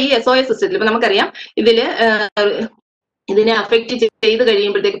 അപ്പൊ ഈ SOS സിസ്റ്റത്തിൽ ഇപ്പൊ നമുക്കറിയാം ഇതിനെ അഫക്ട് ചെയ്ത്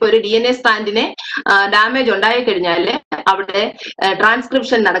കഴിയുമ്പോഴത്തേക്ക് ഇപ്പൊ ഒരു DNA സ്ട്രാൻഡിനെ ഡാമേജ് ഉണ്ടായി കഴിഞ്ഞാൽ അവിടെ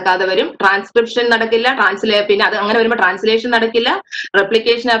ട്രാൻസ്ക്രിപ്ഷൻ നടക്കാതെ വരും. ട്രാൻസ്ക്രിപ്ഷൻ നടക്കില്ല, പിന്നെ അത് അങ്ങനെ വരുമ്പോൾ ട്രാൻസ്ലേഷൻ നടക്കില്ല,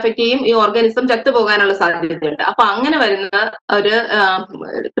 റെപ്ലിക്കേഷൻ അഫക്ട് ചെയ്യും, ഈ ഓർഗാനിസം ചത്തുപോകാനുള്ള സാധ്യതയുണ്ട്. അപ്പൊ അങ്ങനെ വരുന്ന ഒരു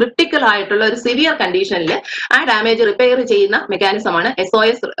ക്രിട്ടിക്കൽ ആയിട്ടുള്ള ഒരു സിവിയർ കണ്ടീഷനിൽ ആ ഡാമേജ് റിപ്പയർ ചെയ്യുന്ന മെക്കാനിസമാണ്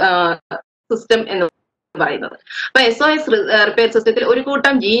SOS സിസ്റ്റം എന്ന് പറയുന്നത്. അപ്പൊ SOS റിപ്പയർ സിസ്റ്റത്തിൽ ഒരു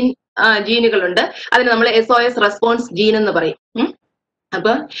കൂട്ടം ജീനുകളുണ്ട്. അതിന് നമ്മൾ SOS റെസ്പോൺസ് ജീൻ എന്ന് പറയും.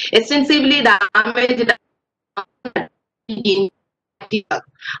 അപ്പൊ എക്സ്റ്റെൻസീവ്ലി ഡാമേജ്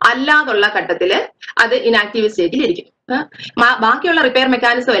അല്ലാതുള്ള ഘട്ടത്തില് അത് ഇനാക്റ്റീവ് സ്റ്റേറ്റിൽ ഇരിക്കും. ബാക്കിയുള്ള റിപ്പയർ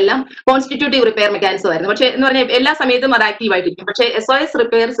മെക്കാനിസം എല്ലാം കോൺസ്റ്റിറ്റ്യൂട്ടീവ് റിപ്പയർ മെക്കാനിസം ആയിരുന്നു. പക്ഷെ എന്ന് പറഞ്ഞാൽ എല്ലാ സമയത്തും അത് ആക്റ്റീവ് ആയിട്ടിരിക്കും. പക്ഷെ SOS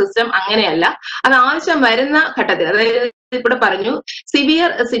റിപ്പയർ സിസ്റ്റം അങ്ങനെയല്ല. അത് ആവശ്യം വരുന്ന ഘട്ടത്തിൽ, അതായത് ഇവിടെ പറഞ്ഞു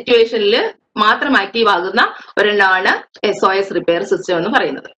സിവിയർ സിറ്റുവേഷനിൽ മാത്രം ആക്റ്റീവ് ആകുന്ന ഒരെണ്ണമാണ് SOS റിപ്പയർ സിസ്റ്റം എന്ന്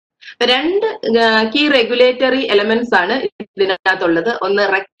പറയുന്നത്. രണ്ട് കീ റെഗുലേറ്ററി എലമെന്റ്സ് ആണ് ഇതിനകത്തുള്ളത്. ഒന്ന്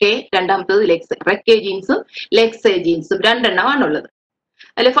റെക്കെ, രണ്ടാമത്തത് ലെക്സെ. റെക്കെ ജീൻസും ലെക്സെ ജീൻസും രണ്ടെണ്ണമാണുള്ളത്.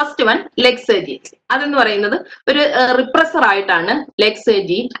 അതിൽ ഫസ്റ്റ് വൺ ലെക്സെ ജീൻസ്. അതെന്ന് പറയുന്നത് ഒരു റിപ്രസർ ആയിട്ടാണ് ലെക്സെ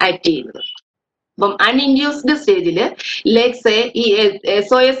ജീൻ ആക്ട് ചെയ്യുന്നത്. അപ്പം അൺഇൻഡ്യൂസ്ഡ് സ്റ്റേജില് ലെക്സെ ഈ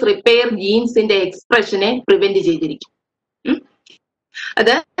SOS റിപ്പയർ ജീൻസിന്റെ എക്സ്പ്രഷനെ പ്രിവെന്റ് ചെയ്തിരിക്കും.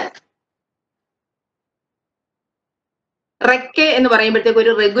 അത് റെക്കെ എന്ന് പറയുമ്പോഴത്തേക്ക്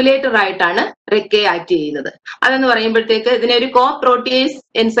ഒരു റെഗുലേറ്റർ ആയിട്ടാണ് റെക്കെ ആക്ട് ചെയ്യുന്നത്. അതെന്ന് പറയുമ്പോഴത്തേക്ക് ഇതിനെ ഒരു കോ പ്രോട്ടിയേസ്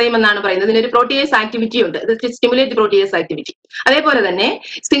എൻസൈം എന്നാണ് പറയുന്നത്. ഇതിനൊരു പ്രോട്ടിയേസ് ആക്ടിവിറ്റി ഉണ്ട്. ഇത് സ്റ്റിമുലേറ്റ് പ്രോട്ടിയേസ് ആക്ടിവിറ്റി. അതേപോലെ തന്നെ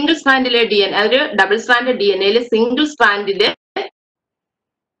സിംഗിൾ സ്ട്രാൻഡിലെ ഒരു double strand DNA single സ്ട്രാൻഡിലെ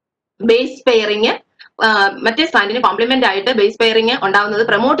base pairing മറ്റേ സ്ട്രാൻഡിന് കോംപ്ലിമെന്റ് ആയിട്ട് ബേസ് പെയറിങ് ഉണ്ടാവുന്നത്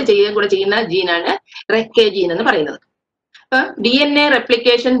പ്രൊമോട്ട് ചെയ്യുകയും കൂടെ ചെയ്യുന്ന ജീനാണ് റെക്കെ ജീൻ എന്ന് പറയുന്നത്. DNA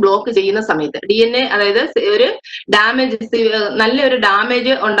റെപ്ലിക്കേഷൻ ബ്ലോക്ക് ചെയ്യുന്ന സമയത്ത് DNA, അതായത് ഒരു ഡാമേജ്, നല്ലൊരു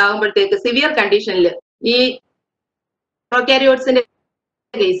ഡാമേജ് ഉണ്ടാകുമ്പോഴത്തേക്ക് സിവിയർ കണ്ടീഷനിൽ ഈ പ്രൊകാരിയോട്സിന്റെ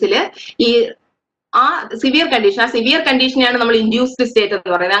കേസിൽ ഈ ആ സിവിയർ കണ്ടീഷനെയാണ് നമ്മൾ ഇൻഡ്യൂസ്ഡ് സ്റ്റേറ്റ്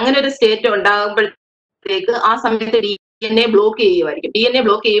എന്ന് പറയുന്നത്. അങ്ങനെ ഒരു സ്റ്റേറ്റ് ഉണ്ടാകുമ്പോഴത്തേക്ക് ആ സമയത്ത് DNA block ചെയ്യുമായിരിക്കും. DNA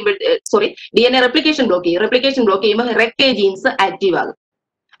replication block ചെയ്യും. റെപ്ലിക്കേഷൻ ബ്ലോക്ക് ചെയ്യുമ്പോൾ റെക്കെ ജീൻസ് ആക്റ്റീവ് ആകും.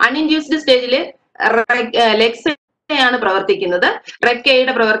 അൺഇൻഡ്യൂസ്ഡ് സ്റ്റേജിൽ ലെക്സെ ാണ് പ്രവർത്തിക്കുന്നത്.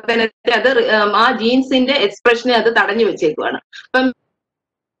 റെക്കയുടെ പ്രവർത്തനത്തെ അത് ആ ജീൻസിന്റെ എക്സ്പ്രഷനെ അത് തടഞ്ഞു വെച്ചേക്കുവാണ്. അപ്പം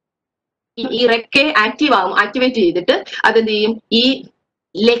ഈ റെക്കെ ആക്ടിവേറ്റ് ചെയ്തിട്ട് അതെന്ത് ചെയ്യും, ഈ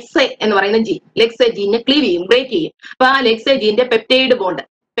ലെക്സെ എന്ന് പറയുന്ന ജീൻ, ലെക്സെ ജീനെ ക്ലീവ് ചെയ്യും, ബ്രേക്ക് ചെയ്യും. അപ്പൊ ആ ലെക്സെ ജീന്റെ peptide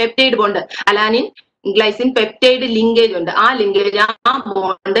bond alanine glycine peptide linkage ഉണ്ട്. ആ ലിങ്കേജ് ആ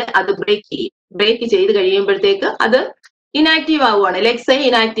ബോണ്ട് അത് ബ്രേക്ക് ചെയ്ത് കഴിയുമ്പോഴത്തേക്ക് അത് ഇനാക്റ്റീവ് ആവുകയാണ്. ലെക്സെ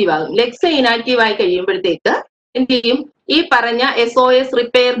ഇനാക്റ്റീവ് ആകും. ലെക്സെ ഇനാക്റ്റീവ് ആയി കഴിയുമ്പോഴത്തേക്ക് എന്ത് ചെയ്യും, ഈ പറഞ്ഞ SOS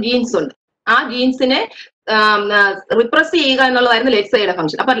റിപ്പയർ ജീൻസ് ഉണ്ട്. ആ ജീൻസിനെ റിപ്രസ് ചെയ്യുക എന്നുള്ളതായിരുന്നു ലെക്സയുടെ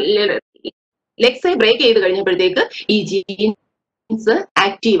ഫംഗ്ഷൻ. അപ്പൊ ലെക്സെ ബ്രേക്ക് ചെയ്ത് കഴിഞ്ഞപ്പോഴത്തേക്ക് ഈ ജീൻസ്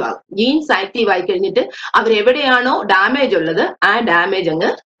ആക്റ്റീവ് ആകും. ജീൻസ് ആക്റ്റീവ് ആയി കഴിഞ്ഞിട്ട് അവരെവിടെയാണോ ഡാമേജ് ഉള്ളത് ആ ഡാമേജ് അങ്ങ്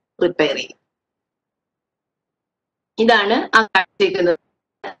റിപ്പയർ ചെയ്യും. ഇതാണ് ആ കാണിച്ചിരിക്കുന്നത്.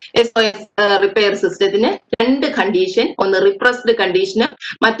 SOS റിപ്പയർ സിസ്റ്റത്തിന് രണ്ട് കണ്ടീഷൻ, ഒന്ന് റിപ്രസ്ഡ് കണ്ടീഷന്,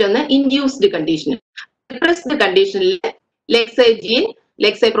 മറ്റൊന്ന് ഇൻഡ്യൂസ്ഡ് കണ്ടീഷന്. റിപ്രസ്ഡ് കണ്ടീഷനിൽ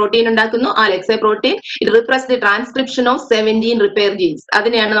ലെക്സെ പ്രോട്ടീൻ ഉണ്ടാക്കുന്നു. ആ ലെക്സെ protein repressed transcription of 17 repair jeans,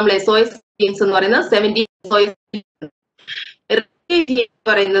 അതിനെയാണ് നമ്മൾ SOS ജീൻസ് എന്ന് പറയുന്നത്. 17 SOS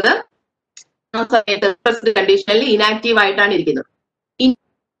പറയുന്നത് ആ സമയത്ത് റിപ്രസ്ഡ് കണ്ടീഷനിൽ ഇനാക്റ്റീവ് ആയിട്ടാണ് ഇരിക്കുന്നത്.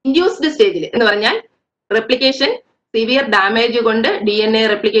 ഇൻഡ്യൂസ്ഡ് സ്റ്റേജിൽ എന്ന് പറഞ്ഞാൽ റെപ്ലിക്കേഷൻ സിവിയർ ഡാമേജ് കൊണ്ട് DNA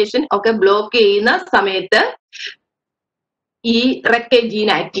റെപ്ലിക്കേഷൻ ഒക്കെ ബ്ലോക്ക് ചെയ്യുന്ന സമയത്ത് ഈ റെക്കെ ജീൻ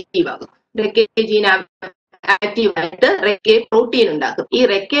ആക്റ്റീവ് ആകും. റെക്കെ ജീൻ ആക്റ്റീവ് ആയിട്ട് റെക്കെ പ്രോട്ടീൻ ഉണ്ടാക്കും. ഈ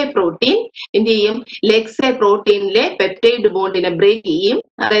റെക്കെ പ്രോട്ടീൻ എന്ത് ചെയ്യും, ലെക്സെ പ്രോട്ടീനിലെ പെപ്റ്റൈഡ് ബോണ്ടിനെ ബ്രേക്ക് ചെയ്യും.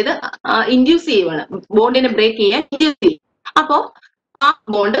 അതായത് ഇൻഡ്യൂസ് ചെയ്യുവാണ്, ബോണ്ടിനെ ബ്രേക്ക് ചെയ്യാൻ ഇൻഡ്യൂസ് ചെയ്യും. അപ്പോ ആ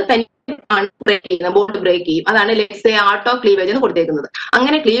ബോണ്ട് തനിയാണ് ബ്രേക്ക് ചെയ്യുന്നത്, ബോണ്ട് ബ്രേക്ക് ചെയ്യും. അതാണ് ലെക്സെ ആർട്ടോ ക്ലീവേജ് എന്ന് കൊടുത്തേക്കുന്നത്.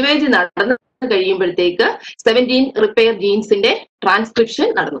 അങ്ങനെ ക്ലീവേജ് നടന്ന് കഴിയുമ്പോഴത്തേക്ക് 17 റിപ്പയർ ജീൻസിന്റെ ട്രാൻസ്ക്രിപ്ഷൻ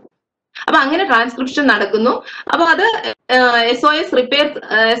നടന്നു. അപ്പൊ അങ്ങനെ ട്രാൻസ്ക്രിപ്ഷൻ നടക്കുന്നു. അപ്പൊ അത്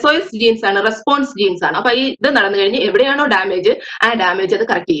SOS ജീൻസ് ആണ്, റെസ്പോൺസ് ജീൻസ് ആണ്. അപ്പൊ ഈ ഇത് നടന്നു കഴിഞ്ഞ് എവിടെയാണോ ഡാമേജ് ആ ഡാമേജ് അത്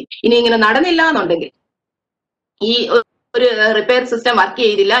കറക്റ്റ് ചെയ്യും. ഇനി ഇങ്ങനെ നടന്നില്ല എന്നുണ്ടെങ്കിൽ, ഈ ഒരു റിപ്പയർ സിസ്റ്റം വർക്ക്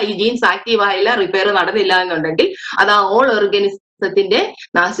ചെയ്തില്ല, ഈ ജീൻസ് ആക്റ്റീവ് ആയില്ല, റിപ്പയർ നടന്നില്ല എന്നുണ്ടെങ്കിൽ അത് ആ ഓൾ ഓർഗാനിസത്തിന്റെ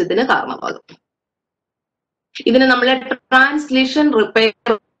നാശത്തിന് കാരണമാകും. ഇതിന് നമ്മളെ ട്രാൻസ്ലേഷൻ റിപ്പയർ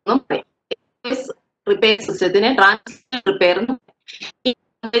എന്നും പറയും. റിപ്പയർ സിസ്റ്റത്തിന് ട്രാൻസ്ലേഷൻ റിപ്പയർ എന്ന് പറയും.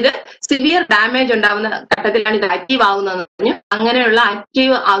 ഇത് സിവിയർ ഡാമേജ് ഉണ്ടാവുന്ന ഘട്ടത്തിലാണ് ഇത് ആക്റ്റീവ് ആകുന്നതെന്ന് പറഞ്ഞു. അങ്ങനെയുള്ള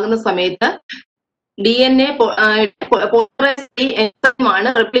ആക്റ്റീവ് ആകുന്ന സമയത്ത് DNA ആണ്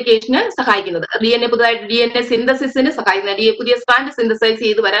റെപ്ലിക്കേഷന് സഹായിക്കുന്നത്. പുതുതായിട്ട് DNA സിന്തസിസിന് സഹായിക്കുന്ന, പുതിയ സ്ട്രാൻഡ് സിന്തസൈസ്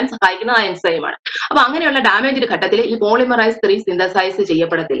ചെയ്ത് വരാൻ സഹായിക്കുന്ന ആ എൻസൈമാണ്. അപ്പൊ അങ്ങനെയുള്ള ഡാമേജ് ഘട്ടത്തിൽ ഈ പോളിമറൈസ് 3 സിന്തസൈസ്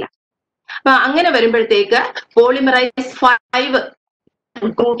ചെയ്യപ്പെടത്തില്ല. അപ്പൊ അങ്ങനെ വരുമ്പോഴത്തേക്ക് പോളിമറൈസ് 5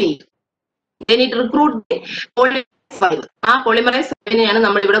 റിക്രൂട്ട് ചെയ്യും. ആ പോളിമറൈസ് 5നെയാണ്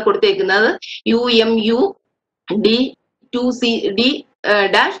നമ്മൾ ഇവിടെ കൊടുത്തേക്കുന്നത് UMUD2C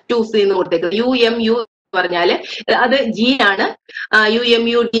എന്ന് കൊടുത്തേക്കുന്നത്. UMU പറഞ്ഞാല് അത് ജീനാണ്.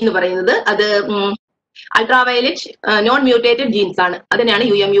 UMUD എന്ന് പറയുന്നത് അത് അൾട്രാവയലറ്റ് നോൺ മ്യൂട്ടേറ്റഡ് ജീൻസ് ആണ്. അതിനാണ്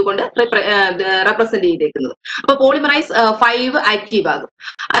UMU കൊണ്ട് റെപ്രസെന്റ് ചെയ്തേക്കുന്നത്. അപ്പൊ പോളിമറൈസ് 5 ആക്റ്റീവ് ആകും.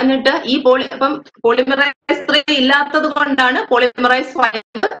 എന്നിട്ട് ഈ പോളിമറൈസ് 3 ഇല്ലാത്തത് കൊണ്ടാണ് പോളിമറൈസ്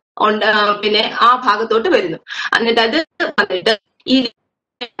 5 പിന്നെ ആ ഭാഗത്തോട്ട് വരുന്നു. എന്നിട്ട് അത് വന്നിട്ട് ഈ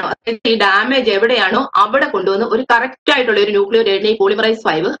ഡാമേജ് എവിടെയാണോ അവിടെ കൊണ്ടുവന്ന് ഒരു കറക്റ്റ് ആയിട്ടുള്ള ഒരു ന്യൂക്ലിയോടൈഡിനെ ഈ പോളിമറൈസ്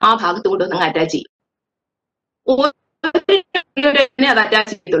 5 ആ ഭാഗത്ത് കൊണ്ടുവന്ന് അറ്റാച്ച് ചെയ്യും. അത്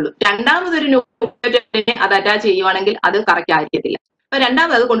അറ്റാച്ച് ചെയ്തുള്ളൂ. രണ്ടാമതൊരു ന്യൂക്ലിയോടൈഡിനെ അത് അറ്റാച്ച് ചെയ്യുവാണെങ്കിൽ അത് കറക്റ്റ് ആയിരിക്കത്തില്ല. അപ്പൊ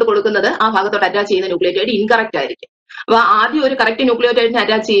രണ്ടാമത് അത് കൊണ്ട് കൊടുക്കുന്നത് ആ ഭാഗത്തോട്ട് അറ്റാച്ച് ചെയ്യുന്ന ന്യൂക്ലിയോടൈഡ് ഇൻകറക്റ്റ് ആയിരിക്കും. അപ്പൊ ആദ്യം ഒരു കറക്റ്റ് ന്യൂക്ലിയോടൈഡിനെ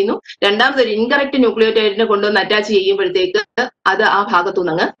അറ്റാച്ച് ചെയ്യുന്നു, രണ്ടാമത് ഒരു ഇൻകറക്റ്റ് ന്യൂക്ലിയോടൈഡിനെ കൊണ്ടുവന്ന് അറ്റാച്ച് ചെയ്യുമ്പോഴത്തേക്ക് അത് ആ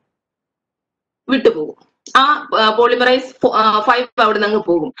ഭാഗത്തുനിന്ന് അങ്ങ് വിട്ടുപോകും. ആ പോളിമറൈസ് 5 അവിടെ നിന്ന് അങ്ങ്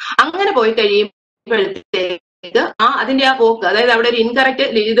പോകും. അങ്ങനെ പോയി കഴിയുമ്പോഴത്തേക്ക് അതിന്റെ ആ പോക്ക്, അതായത് അവിടെ ഒരു ഇൻകറക്റ്റ്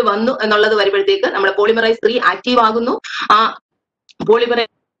ഇത് വന്നു എന്നുള്ളത് വരുമ്പോഴത്തേക്ക് നമ്മുടെ പോളിമറൈസ് 3 ആക്റ്റീവ് ആകുന്നു. ആ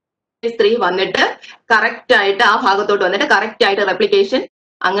പോളിമറൈസ് 3 വന്നിട്ട് കറക്റ്റ് ആയിട്ട് ആ ഭാഗത്തോട്ട് വന്നിട്ട് കറക്റ്റ് ആയിട്ട് റെപ്ലിക്കേഷൻ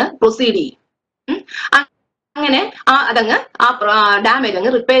അങ്ങ് പ്രൊസീഡ് ചെയ്യും. അങ്ങനെ അതങ്ങ് ആ ഡാമേജ്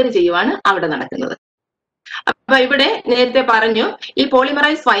അങ്ങ് റിപ്പയർ ചെയ്യുവാണ് അവിടെ നടക്കുന്നത്. അപ്പൊ ഇവിടെ നേരത്തെ പറഞ്ഞു ഈ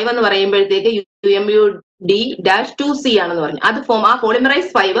പോളിമറൈസ് 5 എന്ന് പറയുമ്പോഴത്തേക്ക് UMUD-2C ആണെന്ന് പറഞ്ഞു. അത് ആ പോളിമറൈസ്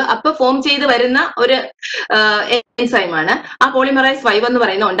 5 അപ്പൊ ഫോം ചെയ്ത് വരുന്ന ഒരു എൻസൈമാണ്. ആ പോളിമറൈസ് 5 എന്ന്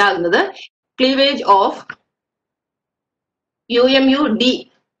പറയുന്നത് ഉണ്ടാകുന്നത് ക്ലീവേജ് ഓഫ് UMUD.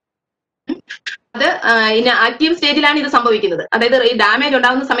 അത് ആക്റ്റീവ് സ്റ്റേജിലാണ് ഇത് സംഭവിക്കുന്നത്. അതായത് ഈ ഡാമേജ്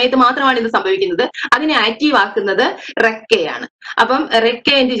ഉണ്ടാകുന്ന സമയത്ത് മാത്രമാണ് ഇത് സംഭവിക്കുന്നത്. അതിനെ ആക്റ്റീവ് ആക്കുന്നത് റെക്കയാണ്. അപ്പം റെക്ക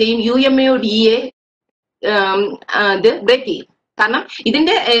എന്ത് ചെയ്യും, UMUD-യെ ബ്രേക്ക് ചെയ്യും. കാരണം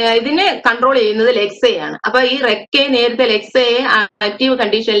ഇതിനെ കൺട്രോൾ ചെയ്യുന്നത് ലെക്സയാണ്. അപ്പൊ ഈ റെക്കെ നേരത്തെ ലെക്സയെ ആക്റ്റീവ്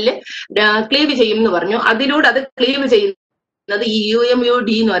കണ്ടീഷനിൽ ക്ലീവ് ചെയ്യും എന്ന് പറഞ്ഞു. അതിലൂടെ അത് ക്ലീവ് ചെയ്യുന്നത് ഈ UMUD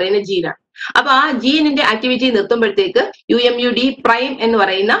എന്ന് പറയുന്ന ജീനാണ്. അപ്പൊ ആ ജീനിന്റെ ആക്ടിവിറ്റി നിർത്തുമ്പോഴത്തേക്ക് UMUD പ്രൈം എന്ന്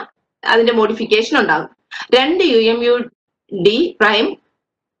പറയുന്ന അതിന്റെ മോഡിഫിക്കേഷൻ ഉണ്ടാകും. 2 UMUD പ്രൈം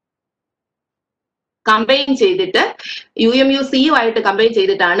കമ്പൈൻ ചെയ്തിട്ട് UMU-C ആയിട്ട് കമ്പൈൻ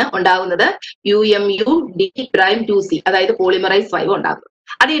ചെയ്തിട്ടാണ് ഉണ്ടാകുന്നത് UMU-D'2C, അതായത് പോളിമറൈസ് 5 ഉണ്ടാകുന്നത്.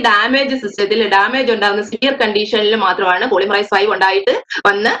 അത് ഈ ഡാമേജ് സിസ്റ്റത്തിൽ ഡാമേജ് ഉണ്ടാകുന്ന സിവിയർ കണ്ടീഷനിൽ മാത്രമാണ് പോളിമറൈസ് 5 ഉണ്ടായിട്ട്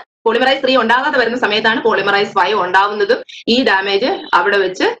വന്ന് പോളിമറൈസ് 3 ഉണ്ടാകാതെ വരുന്ന സമയത്താണ് പോളിമറൈസ് 5 ഉണ്ടാവുന്നതും ഈ ഡാമേജ് അവിടെ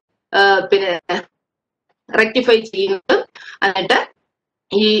വെച്ച് പിന്നെ റെക്ടിഫൈ ചെയ്യുന്നതും എന്നിട്ട്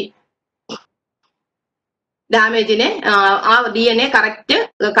ഈ ഡാമേജിനെ ആ DNA കറക്റ്റ്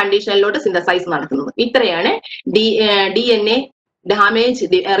കണ്ടീഷനിലോട്ട് സിന്തസൈസ് നടത്തുന്നത്. ഇത്രയാണ് DNA ഡാമേജ്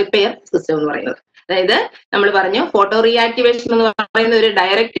റിപ്പയർ സിസ്റ്റം എന്ന് പറയുന്നത്. അതായത് നമ്മൾ പറഞ്ഞു ഫോട്ടോ റീആക്ടിവേഷൻ എന്ന് പറയുന്ന ഒരു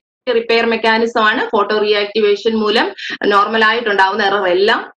ഡയറക്റ്റ് റിപ്പയർ മെക്കാനിസം ആണ്. ഫോട്ടോ റീആക്ടിവേഷൻ മൂലം നോർമൽ ആയിട്ടുണ്ടാവുന്ന എറർ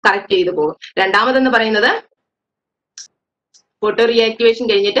എല്ലാം കറക്റ്റ് ചെയ്തു പോകും. രണ്ടാമതെന്ന് പറയുന്നത് ഫോട്ടോ റീആക്ടിവേഷൻ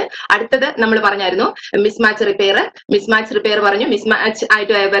കഴിഞ്ഞിട്ട് അടുത്തത് നമ്മൾ പറഞ്ഞായിരുന്നു മിസ്മാച്ച് റിപ്പയർ പറഞ്ഞു. മിസ്മാച്ച്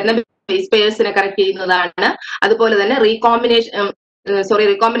ആയിട്ട് വരുന്ന ബേസ് പെയർസിനെ കറക്റ്റ് ചെയ്യുന്നതാണ്. അതുപോലെ തന്നെ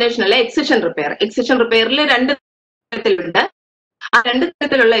റീകോമ്പിനേഷൻ അല്ല, എക്സിഷൻ റിപ്പയറിൽ 2 തരത്തിലുണ്ട്. ആ 2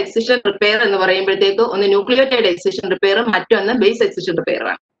 തരത്തിലുള്ള എക്സിഷൻ റിപ്പയർ എന്ന് പറയുമ്പോഴത്തേക്ക് ഒന്ന് ന്യൂക്ലിയോടൈഡ് എക്സിഷൻ റിപ്പയറും മറ്റൊന്ന് ബേസ് എക്സിഷൻ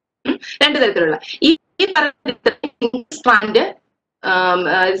റിപ്പയറുമാണ്. 2 തരത്തിലുള്ള ഈ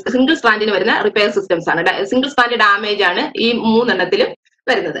സിംഗിൾ സ്ട്രാൻഡിന് വരുന്ന റിപ്പയർ സിസ്റ്റംസ് ആണ്. സിംഗിൾ സ്ട്രാൻഡ് ഡാമേജ് ആണ് ഈ 3 എണ്ണത്തിലും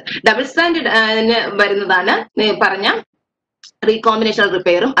വരുന്നത്. ഡബിൾ സ്ട്രാൻഡ് വരുന്നതാണ് പറഞ്ഞ റീകോമ്പിനേഷൻ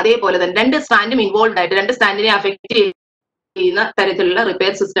റിപ്പയറും അതേപോലെ തന്നെ 2 സ്ട്രാൻഡും ഇൻവോൾവ് ആയിട്ട് 2 സ്ട്രാൻഡിനെ അഫക്ട് ചെയ്യുന്ന തരത്തിലുള്ള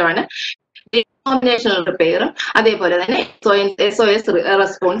റിപ്പയർ സിസ്റ്റമാണ് റീകോമ്പിനേഷൻ റിപ്പയറും അതേപോലെ തന്നെ SOS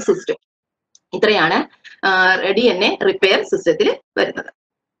റെസ്പോൺസ് സിസ്റ്റം. ഇത്രയാണ് DNA റിപ്പയർ സിസ്റ്റത്തിൽ വരുന്നത്.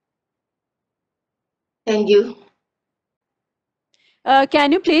 Thank you. Can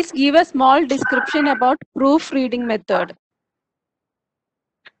you please give a small description about proofreading method?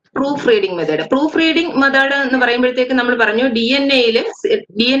 Proof reading method എന്ന് പറയുമ്പോഴത്തേക്ക് നമ്മൾ പറഞ്ഞു DNA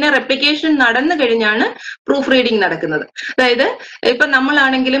റെപ്ലിക്കേഷൻ നടന്നു കഴിഞ്ഞാണ് പ്രൂഫ് റീഡിംഗ് നടക്കുന്നത്. അതായത് ഇപ്പൊ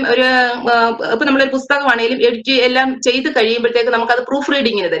നമ്മളാണെങ്കിലും ഇപ്പൊ നമ്മളൊരു പുസ്തകമാണെങ്കിലും എഡിറ്റ് എല്ലാം ചെയ്ത് കഴിയുമ്പോഴത്തേക്ക് നമുക്കത് പ്രൂഫ്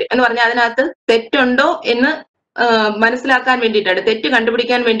റീഡിങ്ങിന് തരും. എന്ന് പറഞ്ഞാൽ അതിനകത്ത് തെറ്റുണ്ടോ എന്ന് മനസ്സിലാക്കാൻ വേണ്ടിയിട്ടാണ്, തെറ്റ്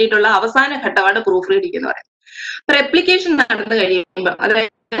കണ്ടുപിടിക്കാൻ വേണ്ടിയിട്ടുള്ള അവസാന ഘട്ടമാണ് പ്രൂഫ് റീഡിംഗ് എന്ന് പറയുന്നത്. റെപ്ലിക്കേഷൻ നടന്നു കഴിയുമ്പോൾ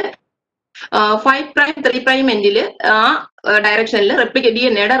അതായത് 5' 3' എൻഡില് ആ ഡയറക്ഷനിൽ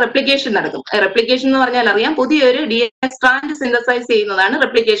DNAയുടെ റെപ്ലിക്കേഷൻ നടക്കും. റെപ്ലിക്കേഷൻ എന്ന് പറഞ്ഞാൽ അറിയാം, പുതിയൊരു DNA സ്ട്രാൻഡ് സിന്തസൈസ് ചെയ്യുന്നതാണ്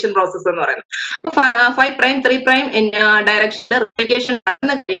റെപ്ലിക്കേഷൻ പ്രോസസ് എന്ന് പറയുന്നത്. 5' 3' ഡയറക്ഷനിൽ റെപ്ലിക്കേഷൻ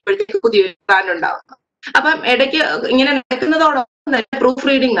നടന്നു കഴിയുമ്പോഴത്തേക്ക് പുതിയൊരു സ്ട്രാൻഡ് ഉണ്ടാവും. അപ്പം ഇടയ്ക്ക് ഇങ്ങനെ നടക്കുന്നതോടൊപ്പം തന്നെ പ്രൂഫ്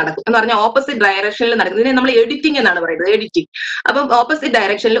റീഡിംഗ് നടക്കും. എന്ന് പറഞ്ഞാൽ ഓപ്പോസിറ്റ് ഡയറക്ഷനിൽ നടക്കുന്നത്. ഇതിനെ നമ്മൾ എഡിറ്റിംഗ് എന്നാണ് പറയുന്നത്, എഡിറ്റിംഗ്. അപ്പം ഓപ്പോസിറ്റ്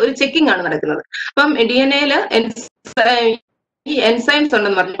ഡയറക്ഷനിൽ ഒരു ചെക്കിംഗ് ആണ് നടക്കുന്നത്. അപ്പം DNA-ല് ഈ എൻസൈംസ്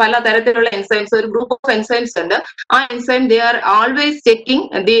ഉണ്ടെന്ന് പറഞ്ഞു, പല തരത്തിലുള്ള എൻസൈംസ്, ഒരു ഗ്രൂപ്പ് ഓഫ് എൻസൈംസ് ഉണ്ട്. ആ enzyme they are always checking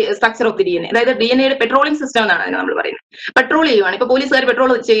the structure of the DNA. അതായത് DNA-യുടെ പെട്രോളിംഗ് സിസ്റ്റം എന്നാണ് അതിന് നമ്മൾ പറയുന്നത്. പെട്രോൾ ചെയ്യുവാണ്. ഇപ്പൊ പോലീസുകാർ പെട്രോൾ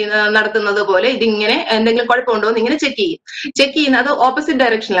നടത്തുന്നത് പോലെ ഇതിങ്ങനെ എന്തെങ്കിലും കുഴപ്പമുണ്ടോ എന്ന് ഇങ്ങനെ ചെക്ക് ചെയ്യുന്നത് ഓപ്പോസിറ്റ്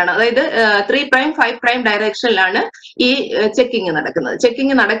ഡയറക്ഷനിലാണ്. അതായത് 3' 5' ഡയറക്ഷനിലാണ് ഈ ചെക്കിങ് നടക്കുന്നത്.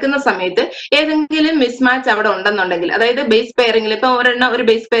 ചെക്കിങ് നടക്കുന്ന സമയത്ത് ഏതെങ്കിലും മിസ്മാച്ച് അവിടെ ഉണ്ടെന്നുണ്ടെങ്കിൽ, അതായത് ബേസ് പെയറിംഗിൽ ഇപ്പൊ ഒരു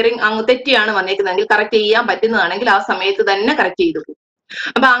ബേസ് പെയറിംഗ് അങ്ങ് തെറ്റിയാണ് വന്നേക്കുന്നതെങ്കിൽ കറക്റ്റ് ചെയ്യാൻ പറ്റുന്നതാണെങ്കിൽ ആ സമയത്ത് തന്നെ കറക്റ്റ് ചെയ്തു പോകും.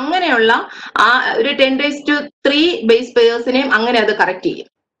 അപ്പൊ അങ്ങനെയുള്ള ആ ഒരു 10⁻³ ബേസ് പെയേഴ്സിനെയും അങ്ങനെ അത് കറക്റ്റ് ചെയ്യും.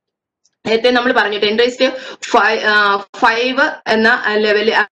 നേരത്തെ നമ്മൾ പറഞ്ഞു 10⁵5 എന്ന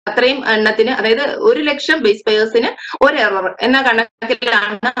ലെവല് അത്രയും എണ്ണത്തിന്, അതായത് 1,00,000 ബേസ് പെയേഴ്സിന് 1 എറർ എന്ന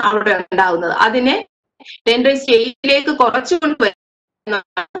കണക്കിലാണ് അവിടെ ഉണ്ടാവുന്നത്. അതിനെ 10⁸ കുറച്ചുകൊണ്ട്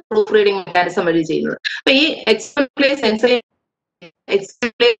വരുന്നതാണ് പ്രൂഫ് റീഡിംഗ് മെക്കാനിസം വഴി ചെയ്യുന്നത്. അപ്പൊ ഈ എക്സ്പ്ലേസ്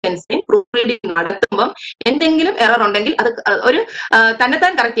പ്രൂഫ് റീഡിംഗ് നടത്തുമ്പോൾ എന്തെങ്കിലും എറർ ഉണ്ടെങ്കിൽ അത് ഒരു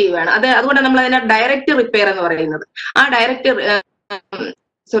തന്നെത്താൻ കറക്റ്റ് ചെയ്യുകയാണ്. അതുകൊണ്ട് നമ്മൾ അതിനെ ഡയറക്റ്റ് റിപ്പയർ എന്ന് പറയുന്നത്. ആ ഡയറക്റ്റ്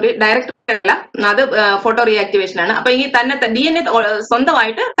അല്ല, അത് ഫോട്ടോ റീആക്ടിവേഷൻ ആണ്. അപ്പൊ ഈ തന്നെ DNA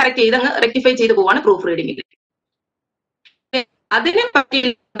സ്വന്തമായിട്ട് കറക്റ്റ് ചെയ്ത് അങ്ങ് റെക്ടിഫൈ ചെയ്ത് പോവാണ് പ്രൂഫ് റീഡിംഗിൽ. അതിനെ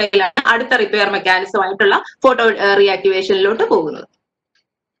പറ്റിയിട്ടാണ് അടുത്ത റിപ്പയർ മെക്കാനിസം ആയിട്ടുള്ള ഫോട്ടോ റീആക്ടിവേഷനിലോട്ട് പോകുന്നത്.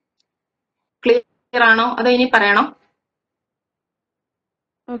 ക്ലിയർ ആണോ? അതോ ഇനി പറയണോ?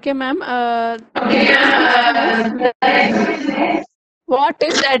 Okay, ma'am. What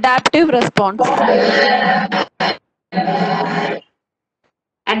is adaptive response?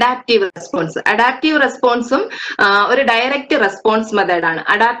 Adaptive റെസ്പോൺസും ഒരു ഡയറക്റ്റ് റെസ്പോൺസ് മെത്തേഡാണ്.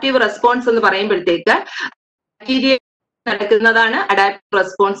 അഡാപ്റ്റീവ് റെസ്പോൺസ് എന്ന് പറയുമ്പോഴത്തേക്ക് ബാക്ടീരിയ നടക്കുന്നതാണ് അഡാപ്റ്റീവ്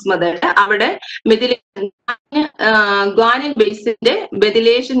റെസ്പോൺസ് മെത്തേഡ്. അവിടെ ഗ്വാനിൻ ബേസിന്റെ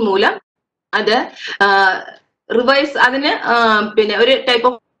മെഥിലേഷൻ മൂലം അത് റിവേഴ്സ്, അതിന് പിന്നെ ഒരു ടൈപ്പ്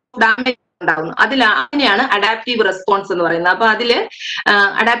ഓഫ് ഡാമേജ് ഉണ്ടാകുന്നു. അതിനെയാണ് അഡാപ്റ്റീവ് റെസ്പോൺസ് എന്ന് പറയുന്നത്. അപ്പൊ അതില്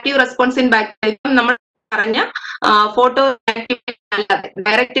അഡാപ്റ്റീവ് റെസ്പോൺസ് ഇൻ ബാക്ടീരിയ നമ്മൾ പറഞ്ഞ ഫോട്ടോ അല്ലാതെ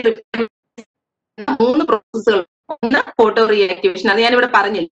ഡയറക്റ്റ് 3 പ്രോസസ്സുകൾ. ഒന്ന് ഫോട്ടോ റീആക്ടിവേഷൻ, അത് ഞാനിവിടെ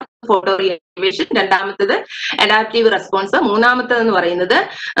പറഞ്ഞില്ല. ഫോട്ടോ റീആക്ടിവേഷൻ, രണ്ടാമത്തത് അഡാപ്റ്റീവ് റെസ്പോൺസ്, മൂന്നാമത്തതെന്ന് പറയുന്നത്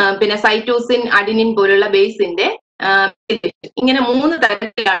പിന്നെ സൈറ്റോസിൻ, അഡിനിൻ പോലുള്ള ബേസിന്റെ ഇങ്ങനെ 3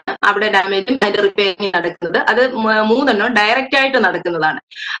 തരത്തിലാണ് അവിടെ ഡാമേജും അതിന്റെ റിപ്പയറിംഗ് നടക്കുന്നത്. അത് 3 ഡയറക്റ്റ് ആയിട്ട് നടക്കുന്നതാണ്.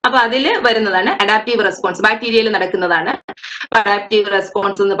 അപ്പൊ അതിൽ വരുന്നതാണ് അഡാപ്റ്റീവ് റെസ്പോൺസ്, ബാക്ടീരിയയിൽ നടക്കുന്നതാണ് അഡാപ്റ്റീവ്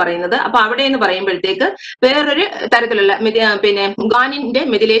റെസ്പോൺസ് എന്ന് പറയുന്നത്. അപ്പൊ അവിടെ എന്ന് പറയുമ്പോഴത്തേക്ക് വേറൊരു തരത്തിലുള്ള പിന്നെ ഗാനിന്റെ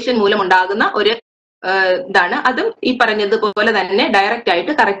മെഥിലേഷൻ മൂലം ഉണ്ടാകുന്ന ഒരു ഇതാണ്. അതും ഈ പറഞ്ഞതുപോലെ തന്നെ ഡയറക്റ്റ്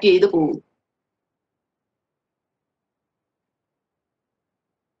ആയിട്ട് കറക്റ്റ് ചെയ്ത് പോകും.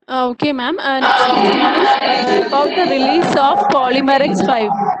 Okay, ma'am. Next question is about the release of polymerase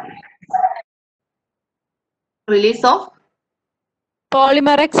 5. Release of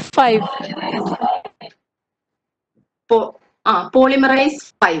polymerase 5. Polymerise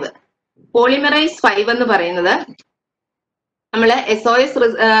 5. Polymerise 5 എന്ന് പറയുന്നത് നമ്മള് SOS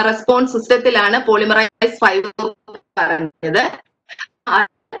റെസ്പോൺസ് സിസ്റ്റത്തിലാണ് പോളിമറൈസ് 5 പറഞ്ഞത്.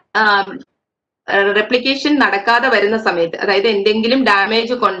 റെപ്ലിക്കേഷൻ നടക്കാതെ വരുന്ന സമയത്ത്, അതായത് എന്തെങ്കിലും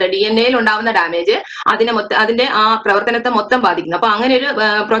ഡാമേജ് കൊണ്ട് DNA-യിൽ ഉണ്ടാവുന്ന ഡാമേജ് അതിന്റെ ആ പ്രവർത്തനത്തെ മൊത്തം ബാധിക്കുന്നു. അപ്പൊ അങ്ങനെ ഒരു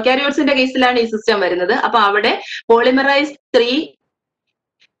പ്രൊക്യാരിയോട്സിന്റെ കേസിലാണ് ഈ സിസ്റ്റം വരുന്നത്. അപ്പൊ അവിടെ പോളിമറൈസ് 3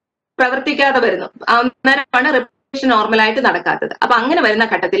 പ്രവർത്തിക്കാതെ വരുന്നു. അന്നേരമാണ് റെപ്ലിക്കേഷൻ നോർമലായിട്ട് നടക്കാത്തത്. അപ്പൊ അങ്ങനെ വരുന്ന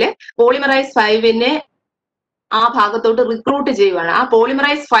ഘട്ടത്തില് പോളിമറൈസ് 5-നെ ആ ഭാഗത്തോട്ട് റിക്രൂട്ട് ചെയ്യുവാണ്. ആ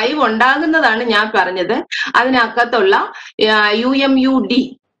പോളിമറൈസ് 5 ഉണ്ടാകുന്നതാണ് ഞാൻ പറഞ്ഞത്. അതിനകത്തുള്ള UMUD,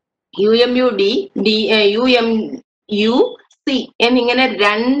 UMUC എന്നിങ്ങനെ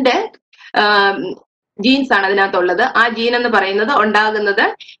 2 ജീൻസ് ആണ് അതിനകത്തുള്ളത്. ആ ജീൻ എന്ന് പറയുന്നത് ഉണ്ടാകുന്നത്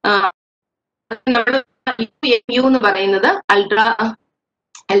UMU എന്ന് പറയുന്നത്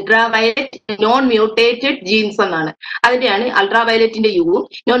അൾട്രാവയലറ്റ് നോൺ മ്യൂട്ടേറ്റഡ് ജീൻസ് എന്നാണ്. അതിന്റെയാണ് അൾട്രാവയലറ്റിന്റെ യുവും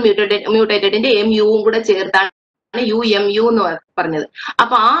നോൺ മ്യൂട്ടേറ്റഡിന്റെ MUവും കൂടെ ചേർത്താണ് UMU എന്ന് പറഞ്ഞത്.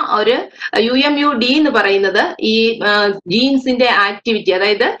 അപ്പൊ ആ ഒരു UMUD എന്ന് പറയുന്നത് ഈ ജീൻസിന്റെ ആക്ടിവിറ്റി,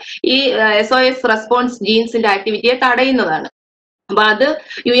 അതായത് ഈ SOS റെസ്പോൺസ് ജീൻസിന്റെ ആക്ടിവിറ്റിയെ തടയുന്നതാണ്. അപ്പൊ അത്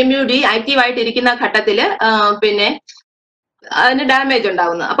UMUD ആക്റ്റീവ് ആയിട്ടിരിക്കുന്ന ഘട്ടത്തില് പിന്നെ അതിന് ഡാമേജ്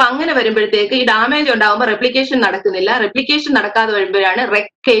ഉണ്ടാവുന്നത്. അപ്പൊ അങ്ങനെ വരുമ്പോഴത്തേക്ക് ഈ ഡാമേജ് ഉണ്ടാവുമ്പോൾ റെപ്ലിക്കേഷൻ നടക്കുന്നില്ല. റെപ്ലിക്കേഷൻ നടക്കാതെ വരുമ്പോഴാണ്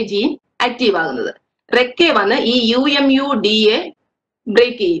RECK ജീൻ ആക്റ്റീവ് ആകുന്നത്. RECK വന്ന് ഈ UMUDയെ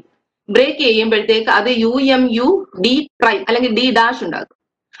ബ്രേക്ക് ചെയ്യുമ്പോഴത്തേക്ക് അത് UMUD പ്രൈം അല്ലെങ്കിൽ D ഡാഷ് ഉണ്ടാകും.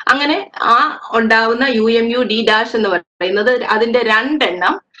 അങ്ങനെ ആ ഉണ്ടാവുന്ന UMUD ഡാഷ് എന്ന് പറയുന്നത് അതിന്റെ 2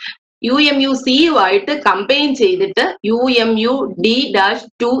 എണ്ണം UMUC-യുമായിട്ട് കമ്പൈൻ ചെയ്തിട്ട്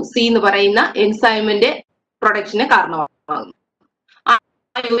UMUD-2C എന്ന് പറയുന്ന എൻസൈമിന്റെ പ്രൊഡക്ഷന് കാരണമാകും.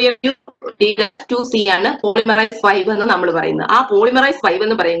 UMUD-2C ആണ് പോളിമറൈസ് 5 എന്ന് നമ്മൾ പറയുന്നത്. ആ പോളിമറൈസ് 5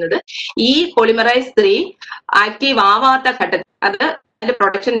 എന്ന് പറയുന്നത് ഈ പോളിമറൈസ് 3 ആക്റ്റീവ് ആവാത്ത ഘട്ടത്തിൽ, അത് അതിന്റെ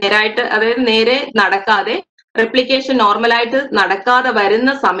പ്രൊഡക്ഷൻ നേരായിട്ട്, അതായത് നേരെ നടക്കാതെ റെപ്ലിക്കേഷൻ നോർമലായിട്ട് നടക്കാതെ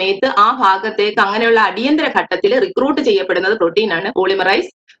വരുന്ന സമയത്ത് ആ ഭാഗത്തേക്ക് അങ്ങനെയുള്ള അടിയന്തര ഘട്ടത്തിൽ റിക്രൂട്ട് ചെയ്യപ്പെടുന്നത് പ്രോട്ടീനാണ്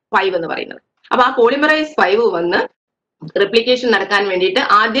പോളിമറൈസ് 5 എന്ന് പറയുന്നത്. അപ്പൊ ആ പോളിമറൈസ് 5 വന്ന് റെപ്ലിക്കേഷൻ നടക്കാൻ വേണ്ടിയിട്ട്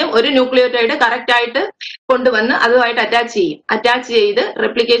ആദ്യം ഒരു ന്യൂക്ലിയോടൈഡ് കറക്റ്റ് ആയിട്ട് കൊണ്ടുവന്ന് അതുമായിട്ട് അറ്റാച്ച് ചെയ്ത്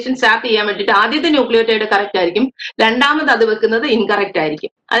റെപ്ലിക്കേഷൻ സ്റ്റാർട്ട് ചെയ്യാൻ വേണ്ടിയിട്ട് ആദ്യത്തെ ന്യൂക്ലിയോടൈഡ് കറക്റ്റ് ആയിരിക്കും, രണ്ടാമത് അത് വെക്കുന്നത് ഇൻകറക്റ്റ്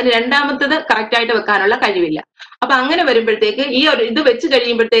ആയിരിക്കും. അതിന് രണ്ടാമത്തത് കറക്റ്റ് ആയിട്ട് വെക്കാനുള്ള കഴിവില്ല. അപ്പൊ അങ്ങനെ വരുമ്പോഴത്തേക്ക് ഈ ഒരു ഇത് വെച്ച്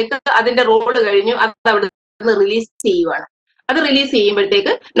കഴിയുമ്പോഴത്തേക്ക് അതിന്റെ റോള് കഴിഞ്ഞു, അത് അവിടെ റിലീസ് ചെയ്യുവാണ്. അത് റിലീസ്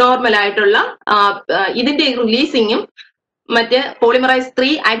ചെയ്യുമ്പോഴത്തേക്ക് നോർമൽ ആയിട്ടുള്ള ഇതിന്റെ റിലീസിങ്ങും മറ്റേ പോളിമറൈസ്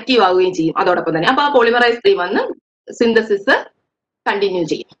 3 ആക്റ്റീവ് ആവുകയും ചെയ്യും അതോടൊപ്പം തന്നെ. അപ്പൊ ആ പോളിമറൈസ് 3 വന്ന് സിന്തസിസ് കണ്ടിന്യൂ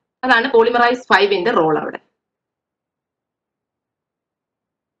ചെയ്യും. അതാണ് പോളിമറൈസ് 5-ന്റെ റോൾ അവിടെ.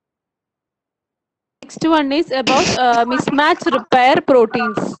 Next one is about mismatch repair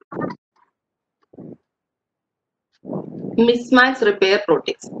proteins. Mismatch repair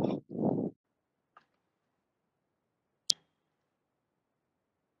proteins.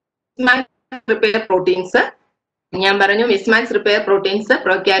 Mismatch repair proteins ഞാൻ പറഞ്ഞു, മിസ്മാച്ച് റിപ്പയർ പ്രോട്ടീൻസ്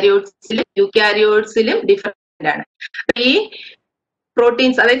പ്രൊകാരിയോട്സിലും യൂകാരിയോട്സിലും ഡിഫറെന്റ് ആണ്. ഈ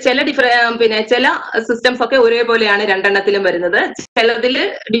പ്രോട്ടീൻസ്, അതായത് ചില സിസ്റ്റംസ് ഒക്കെ ഒരേപോലെയാണ് 2 എണ്ണത്തിലും വരുന്നത്, ചിലതില്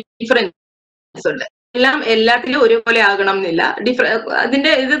ഡിഫറൻസ് ഉണ്ട്. എല്ലാത്തിലും ഒരുപോലെ ആകണം എന്നില്ല.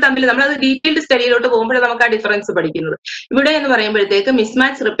 അതിന്റെ ഇത് തമ്മിൽ നമ്മളത് ഡീറ്റെയിൽഡ് സ്റ്റഡിയിലോട്ട് പോകുമ്പോഴേ നമുക്ക് ആ ഡിഫറൻസ് പഠിക്കുന്നത്. ഇവിടെ എന്ന് പറയുമ്പോഴത്തേക്ക്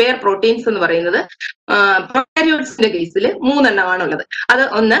മിസ്മാച്ച് റിപ്പയർ പ്രോട്ടീൻസ് എന്ന് പറയുന്നത് പ്രൊകാരിയോട്സിന്റെ കേസിൽ 3 എണ്ണമാണുള്ളത്. അത്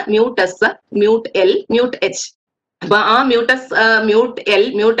ഒന്ന് മ്യൂട്ടസ്, മ്യൂട്ട് L, മ്യൂട്ട് H. അപ്പൊ ആ മ്യൂട്ട് L,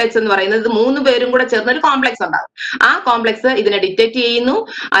 മ്യൂട്ട് H എന്ന് പറയുന്നത് 3 പേരും കൂടെ ചേർന്ന ഒരു കോംപ്ലക്സ് ഉണ്ടാകും. ആ കോംപ്ലക്സ് ഇതിനെ ഡിറ്റക്ട് ചെയ്യുന്നു,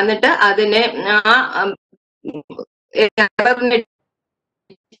 എന്നിട്ട് അതിനെ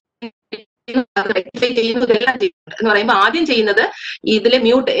എന്ന് പറയുമ്പോൾ ആദ്യം ചെയ്യുന്നത് ഇതിലെ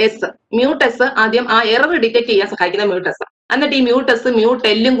മ്യൂട്ട് എസ് ആദ്യം ആ എറർ ഡിറ്റക്ട് ചെയ്യാൻ സഹായിക്കുന്ന മ്യൂട്ടസ്. എന്നിട്ട് ഈ മ്യൂട്ട്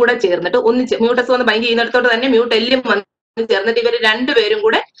എല്ലും കൂടെ ചേർന്നിട്ട് മ്യൂട്ടസ് വന്ന് ബൈൻഡ് ചെയ്യുന്നിടത്തോട്ട് തന്നെ മ്യൂട്ട് എല്ലും വന്ന് ചേർന്നിട്ട് ഇവർ 2 പേരും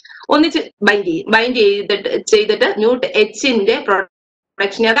കൂടെ ഒന്നിച്ച് ബൈൻഡ് ചെയ്തിട്ട് മ്യൂട്ട് എച്ചിന്റെ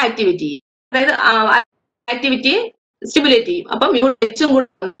പ്രൊഡക്ഷനെ അത് ആക്ടിവേറ്റ് ചെയ്യും. അതായത് ആക്ടിവിറ്റിയെ സ്റ്റിമുലേറ്റ് ചെയ്യും. അപ്പൊ മ്യൂട്ട് എച്ചും കൂടെ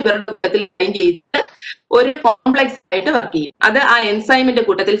ബൈൻഡ് ചെയ്തിട്ട് ഒരു കോംപ്ലക്സ് ആയിട്ട് വർക്ക് ചെയ്യും. അത് ആ എൻസൈമിന്റെ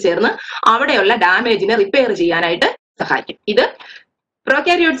കൂട്ടത്തിൽ ചേർന്ന് അവിടെയുള്ള ഡാമേജിനെ റിപ്പയർ ചെയ്യാനായിട്ട് സഹായിക്കും. ഇത്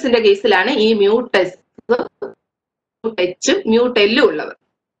പ്രോകാരിയോട്സിന്റെ കേസിലാണ് ഈ മ്യൂട്ട് എച്ചും മ്യൂട്ട് എല്ലും ഉള്ളത്.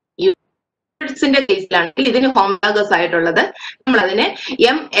 ന്റെ കേസിലാണെങ്കിൽ ഇതിന് ഹോമോളോഗസ് ആയിട്ടുള്ളത് നമ്മൾ അതിനെ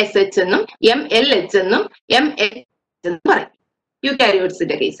MSH എന്നും MLH എന്നും MH എന്നും പറയും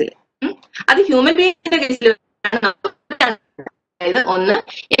യൂകാരിയോട്സിന്റെ കേസിൽ. അത് ഹ്യൂമൻ ബീയിങ്ങിന്റെ കേസിൽ അതായത് ഒന്ന്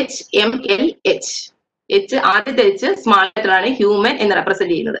HMLH. H ആദ്യത്തെ H സ്മാൾ ലെറ്റർ ആണ് ഹ്യൂമൻ എന്ന്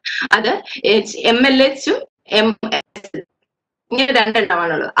റെപ്രസെന്റ് ചെയ്യുന്നത്. അത് MLH ഉം ഇങ്ങനെ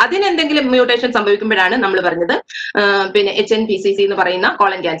രണ്ടെണ്ണമാണുള്ളത്. അതിനെന്തെങ്കിലും മ്യൂട്ടേഷൻ സംഭവിക്കുമ്പോഴാണ് നമ്മൾ പറഞ്ഞത് പിന്നെ HNPCC എന്ന് പറയുന്ന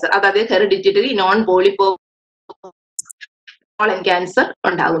കോളൻ ക്യാൻസർ, അതായത് ഹെറിഡിറ്ററി നോൺ പോളിപ്പോ കോളൻ ക്യാൻസർ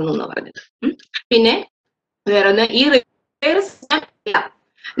ഉണ്ടാകുന്നു എന്ന് പറഞ്ഞത്. പിന്നെ വേറൊന്ന് ഈ റിപ്പയർ സിസ്റ്റം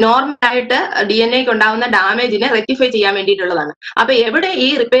നോർമൽ ആയിട്ട് DNA ഉണ്ടാകുന്ന ഡാമേജിനെ റെക്ടിഫൈ ചെയ്യാൻ വേണ്ടിയിട്ടുള്ളതാണ്. അപ്പൊ എവിടെ ഈ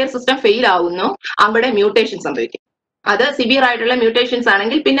റിപ്പയർ സിസ്റ്റം ഫെയിൽ ആകുന്നു അവിടെ മ്യൂട്ടേഷൻ സംഭവിക്കും. അത് സിവിയർ ആയിട്ടുള്ള മ്യൂട്ടേഷൻസ്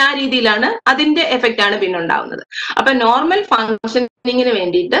ആണെങ്കിൽ പിന്നെ ആ രീതിയിലാണ് അതിന്റെ എഫക്റ്റ് ആണ് പിന്നെ ഉണ്ടാവുന്നത്. അപ്പൊ നോർമൽ ഫങ്ഷനിങ്ങിന്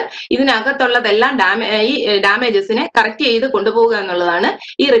വേണ്ടിയിട്ട് ഇതിനകത്തുള്ളതെല്ലാം ഈ ഡാമേജസിനെ കറക്റ്റ് ചെയ്ത് കൊണ്ടുപോകുക എന്നുള്ളതാണ്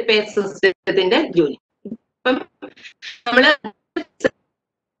ഈ റിപ്പയർ സിസ്റ്റത്തിന്റെ ജോലി. ഇപ്പം നമ്മള്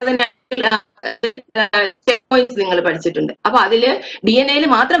ചെക്ക് പോയിന്റ്സ് നിങ്ങൾ പഠിച്ചിട്ടുണ്ട്. അപ്പൊ അതില് DNA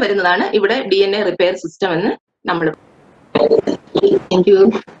മാത്രം വരുന്നതാണ് ഇവിടെ DNA റിപ്പയർ സിസ്റ്റം എന്ന് നമ്മൾ. Thank you.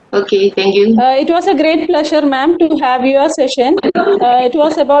 Okay, thank you. It was a great pleasure, ma'am, to have your session. It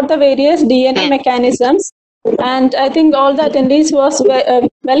was about the various DNA mechanisms, and I think all the attendees was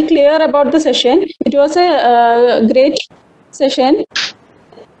well clear about the session. It was a great session.